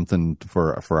of something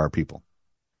for our people?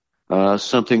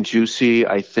 Something juicy.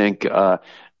 I think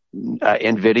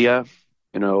NVIDIA.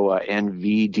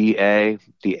 NVDA,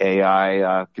 the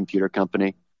AI computer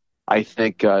company. I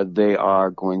think they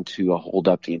are going to hold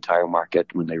up the entire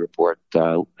market when they report,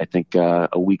 I think, a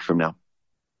week from now.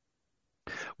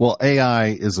 Well, AI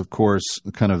is, of course,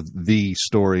 kind of the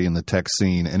story in the tech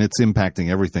scene, and it's impacting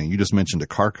everything. You just mentioned a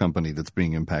car company that's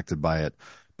being impacted by it.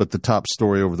 But the top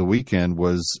story over the weekend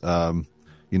was,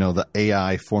 the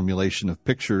AI formulation of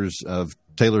pictures of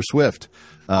Taylor Swift.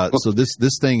 So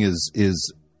this thing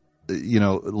is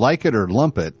like it or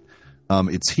lump it,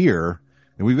 it's here,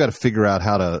 and we've got to figure out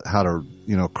how to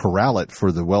corral it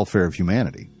for the welfare of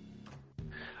humanity.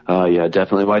 Yeah,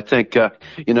 definitely. Well, I think,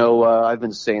 I've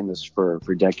been saying this for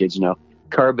decades now.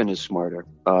 Carbon is smarter.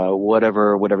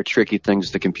 Whatever tricky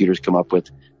things the computers come up with,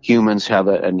 humans have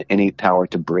an innate power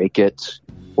to break it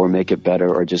or make it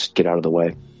better or just get out of the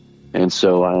way. And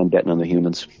so I'm betting on the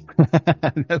humans.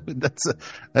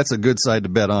 That's a good side to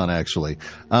bet on, actually.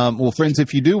 Well, friends,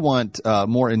 if you do want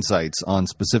more insights on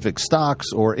specific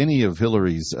stocks or any of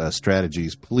Hillary's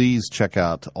strategies, please check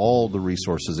out all the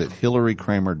resources at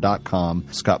hillarykramer.com.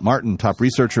 Scott Martin, top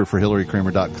researcher for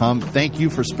hillarykramer.com. Thank you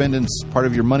for spending part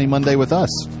of your Money Monday with us.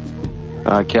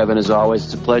 Kevin, as always,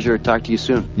 it's a pleasure. Talk to you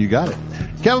soon. You got it.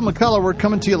 Kevin McCullough, we're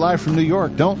coming to you live from New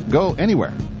York. Don't go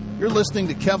anywhere. You're listening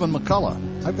to Kevin McCullough.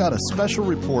 I've got a special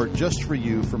report just for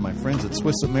you from my friends at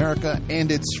Swiss America,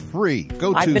 and it's free.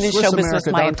 Go to I've been in show business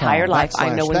my entire life.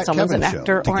 I know when someone's an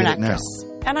actor or an actress.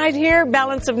 And I'd hear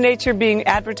Balance of Nature being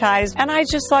advertised, and I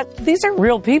just thought, these are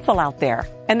real people out there.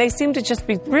 And they seem to just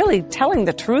be really telling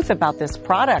the truth about this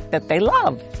product that they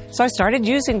love. So I started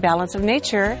using Balance of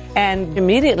Nature, and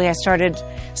immediately I started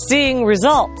seeing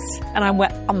results. And I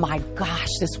went, oh my gosh,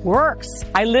 this works.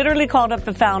 I literally called up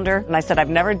the founder, and I said, I've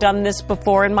never done this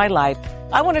before in my life.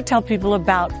 I want to tell people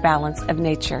about Balance of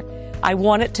Nature. I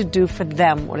want it to do for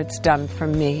them what it's done for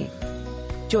me.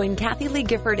 Join Kathy Lee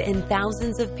Gifford and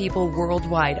thousands of people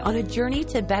worldwide on a journey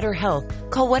to better health.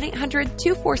 Call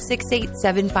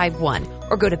 1-800-246-8751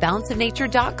 or go to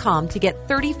balanceofnature.com to get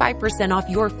 35% off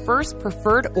your first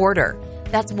preferred order.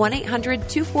 That's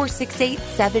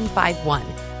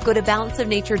 1-800-246-8751. Go to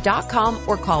balanceofnature.com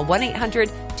or call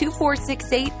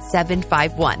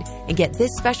 1-800-246-8751 and get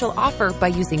this special offer by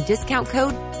using discount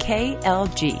code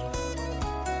KLG.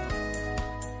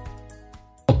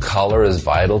 Color is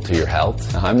vital to your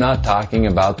health. I'm not talking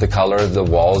about the color of the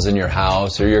walls in your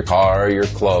house or your car or your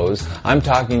clothes. I'm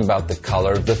talking about the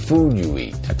color of the food you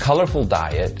eat. A colorful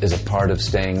diet is a part of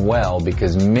staying well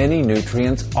because many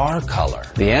nutrients are color.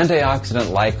 The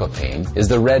antioxidant lycopene is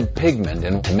the red pigment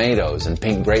in tomatoes and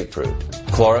pink grapefruit.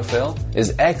 Chlorophyll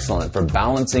is excellent for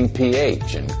balancing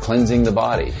pH and cleansing the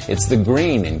body. It's the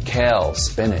green in kale,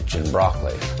 spinach, and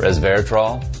broccoli.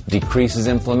 Resveratrol decreases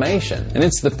inflammation, and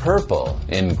it's the purple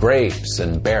in grapes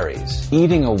and berries.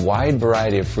 Eating a wide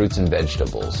variety of fruits and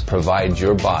vegetables provides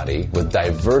your body with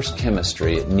diverse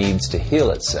chemistry it needs to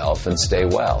heal itself and stay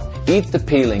well. Eat the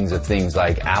peelings of things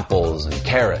like apples and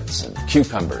carrots and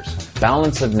cucumbers.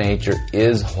 Balance of Nature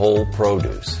is whole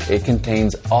produce. It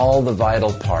contains all the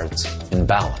vital parts in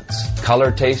balance.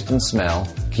 Color, taste, and smell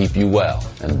keep you well,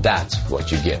 and that's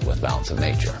what you get with Balance of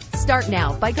Nature. Start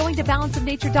now by going to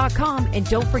balanceofnature.com and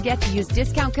don't forget to use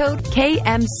discount code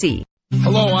KMC.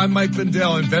 Hello, I'm Mike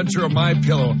Lindell, inventor of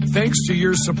MyPillow. Thanks to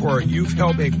your support, you've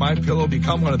helped make MyPillow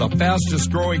become one of the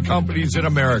fastest growing companies in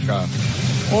America.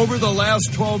 Over the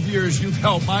last 12 years, you've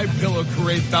helped MyPillow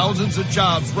create thousands of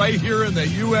jobs right here in the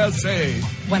USA.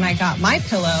 When I got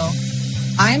MyPillow,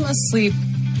 I'm asleep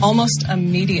almost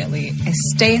immediately. I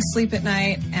stay asleep at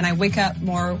night, and I wake up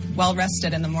more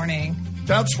well-rested in the morning.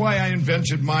 That's why I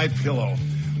invented MyPillow.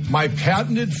 My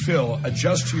patented fill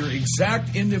adjusts to your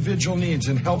exact individual needs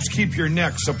and helps keep your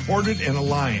neck supported and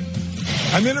aligned.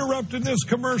 I'm interrupting this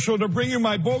commercial to bring you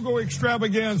my BOGO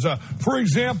extravaganza. For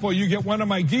example, you get one of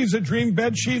my Giza Dream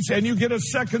bed sheets and you get a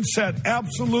second set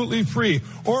absolutely free.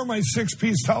 Or my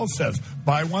 6-piece towel sets.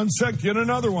 Buy one set, get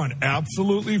another one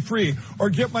absolutely free.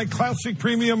 Or get my classic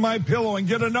premium MyPillow and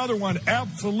get another one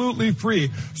absolutely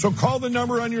free. So call the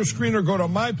number on your screen or go to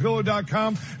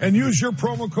mypillow.com and use your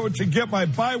promo code to get my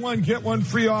buy one, get one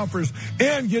free offers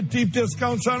and get deep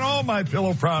discounts on all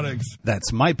MyPillow products.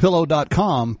 That's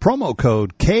mypillow.com, promo code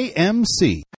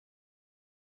KMC.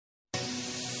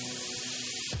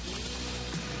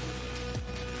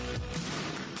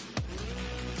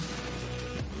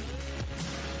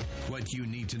 What you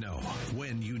need to know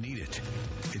when you need it.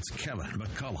 It's Kevin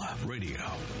McCullough Radio.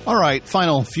 All right,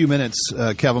 final few minutes.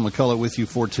 Kevin McCullough with you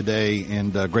for today,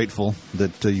 and grateful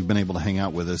that you've been able to hang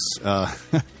out with us.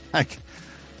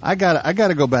 I got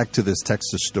to go back to this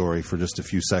Texas story for just a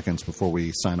few seconds before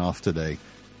we sign off today.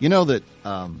 You know that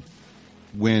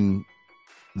when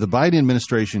the Biden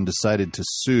administration decided to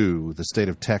sue the state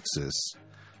of Texas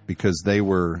because they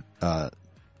were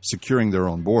securing their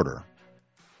own border,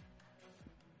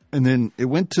 and then it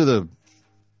went to the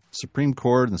Supreme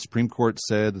Court, and the Supreme Court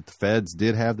said that the feds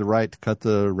did have the right to cut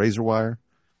the razor wire.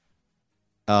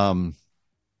 That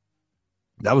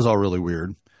was all really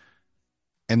weird.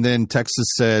 And then Texas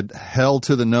said, hell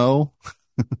to the no.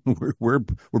 we're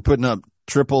putting up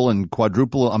triple and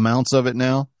quadruple amounts of it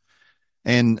now.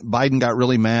 And Biden got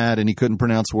really mad, and he couldn't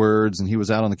pronounce words, and he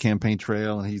was out on the campaign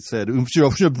trail, and he said,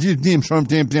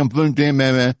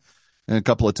 a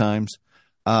couple of times.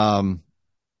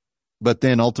 But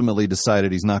then ultimately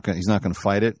decided he's not going to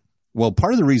fight it. Well,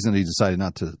 part of the reason he decided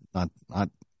not to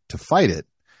fight it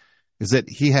is that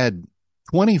he had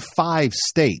 25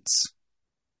 states.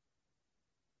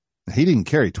 He didn't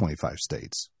carry 25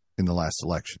 states in the last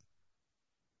election.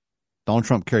 Donald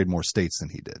Trump carried more states than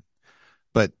he did.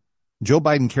 But Joe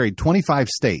Biden carried 25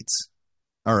 states,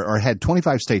 or had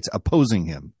 25 states opposing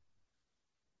him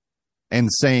and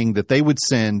saying that they would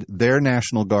send their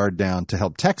National Guard down to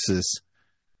help Texas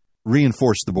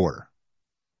reinforce the border.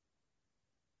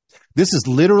 This is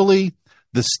literally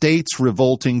the states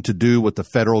revolting to do what the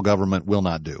federal government will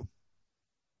not do.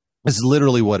 This is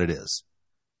literally what it is.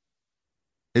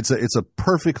 It's a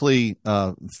perfectly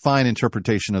fine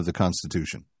interpretation of the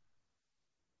Constitution.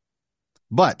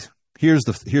 But here's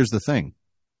the thing.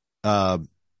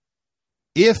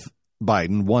 If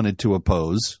Biden wanted to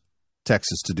oppose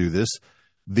Texas to do this,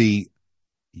 the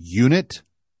unit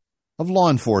of law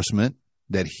enforcement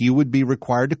that he would be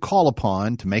required to call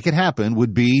upon to make it happen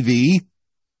would be the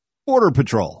Border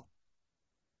Patrol.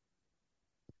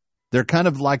 They're kind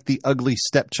of like the ugly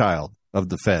stepchild of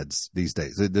the feds these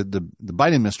days. The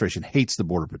Biden administration hates the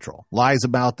Border Patrol, lies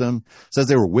about them, says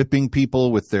they were whipping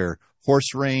people with their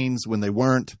horse reins when they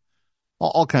weren't,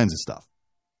 all kinds of stuff.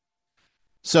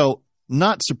 So,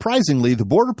 not surprisingly, the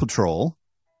Border Patrol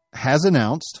has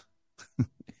announced,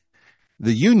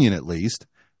 the union at least,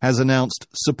 has announced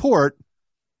support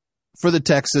for the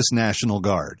Texas National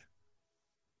Guard.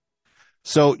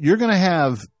 So you're going to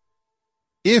have,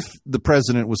 if the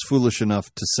president was foolish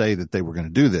enough to say that they were going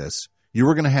to do this, you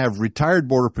were going to have retired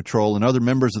Border Patrol and other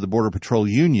members of the Border Patrol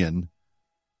Union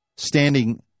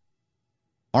standing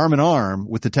arm in arm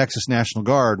with the Texas National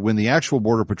Guard when the actual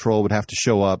Border Patrol would have to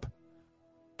show up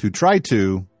to try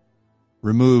to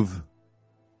remove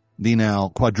the now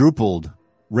quadrupled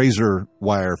razor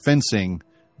wire fencing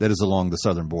that is along the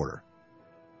southern border.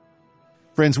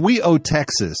 Friends, we owe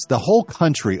Texas, the whole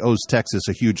country owes Texas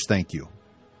a huge thank you.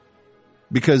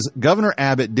 Because Governor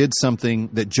Abbott did something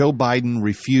that Joe Biden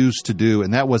refused to do,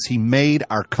 and that was he made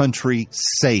our country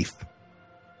safe.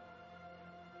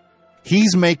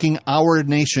 He's making our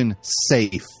nation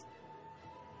safe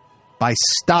by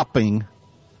stopping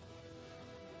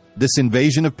this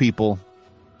invasion of people,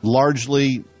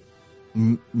 largely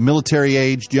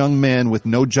military-aged young men with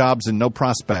no jobs and no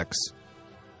prospects.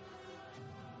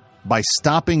 By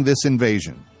stopping this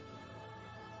invasion,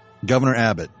 Governor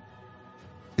Abbott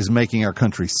is making our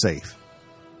country safe,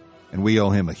 and we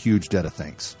owe him a huge debt of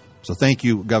thanks. So thank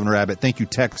you, Governor Abbott. Thank you,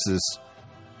 Texas.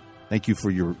 Thank you for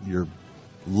your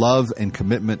love and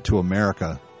commitment to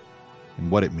America and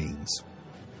what it means.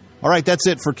 All right, that's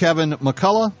it for Kevin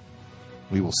McCullough.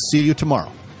 We will see you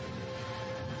tomorrow.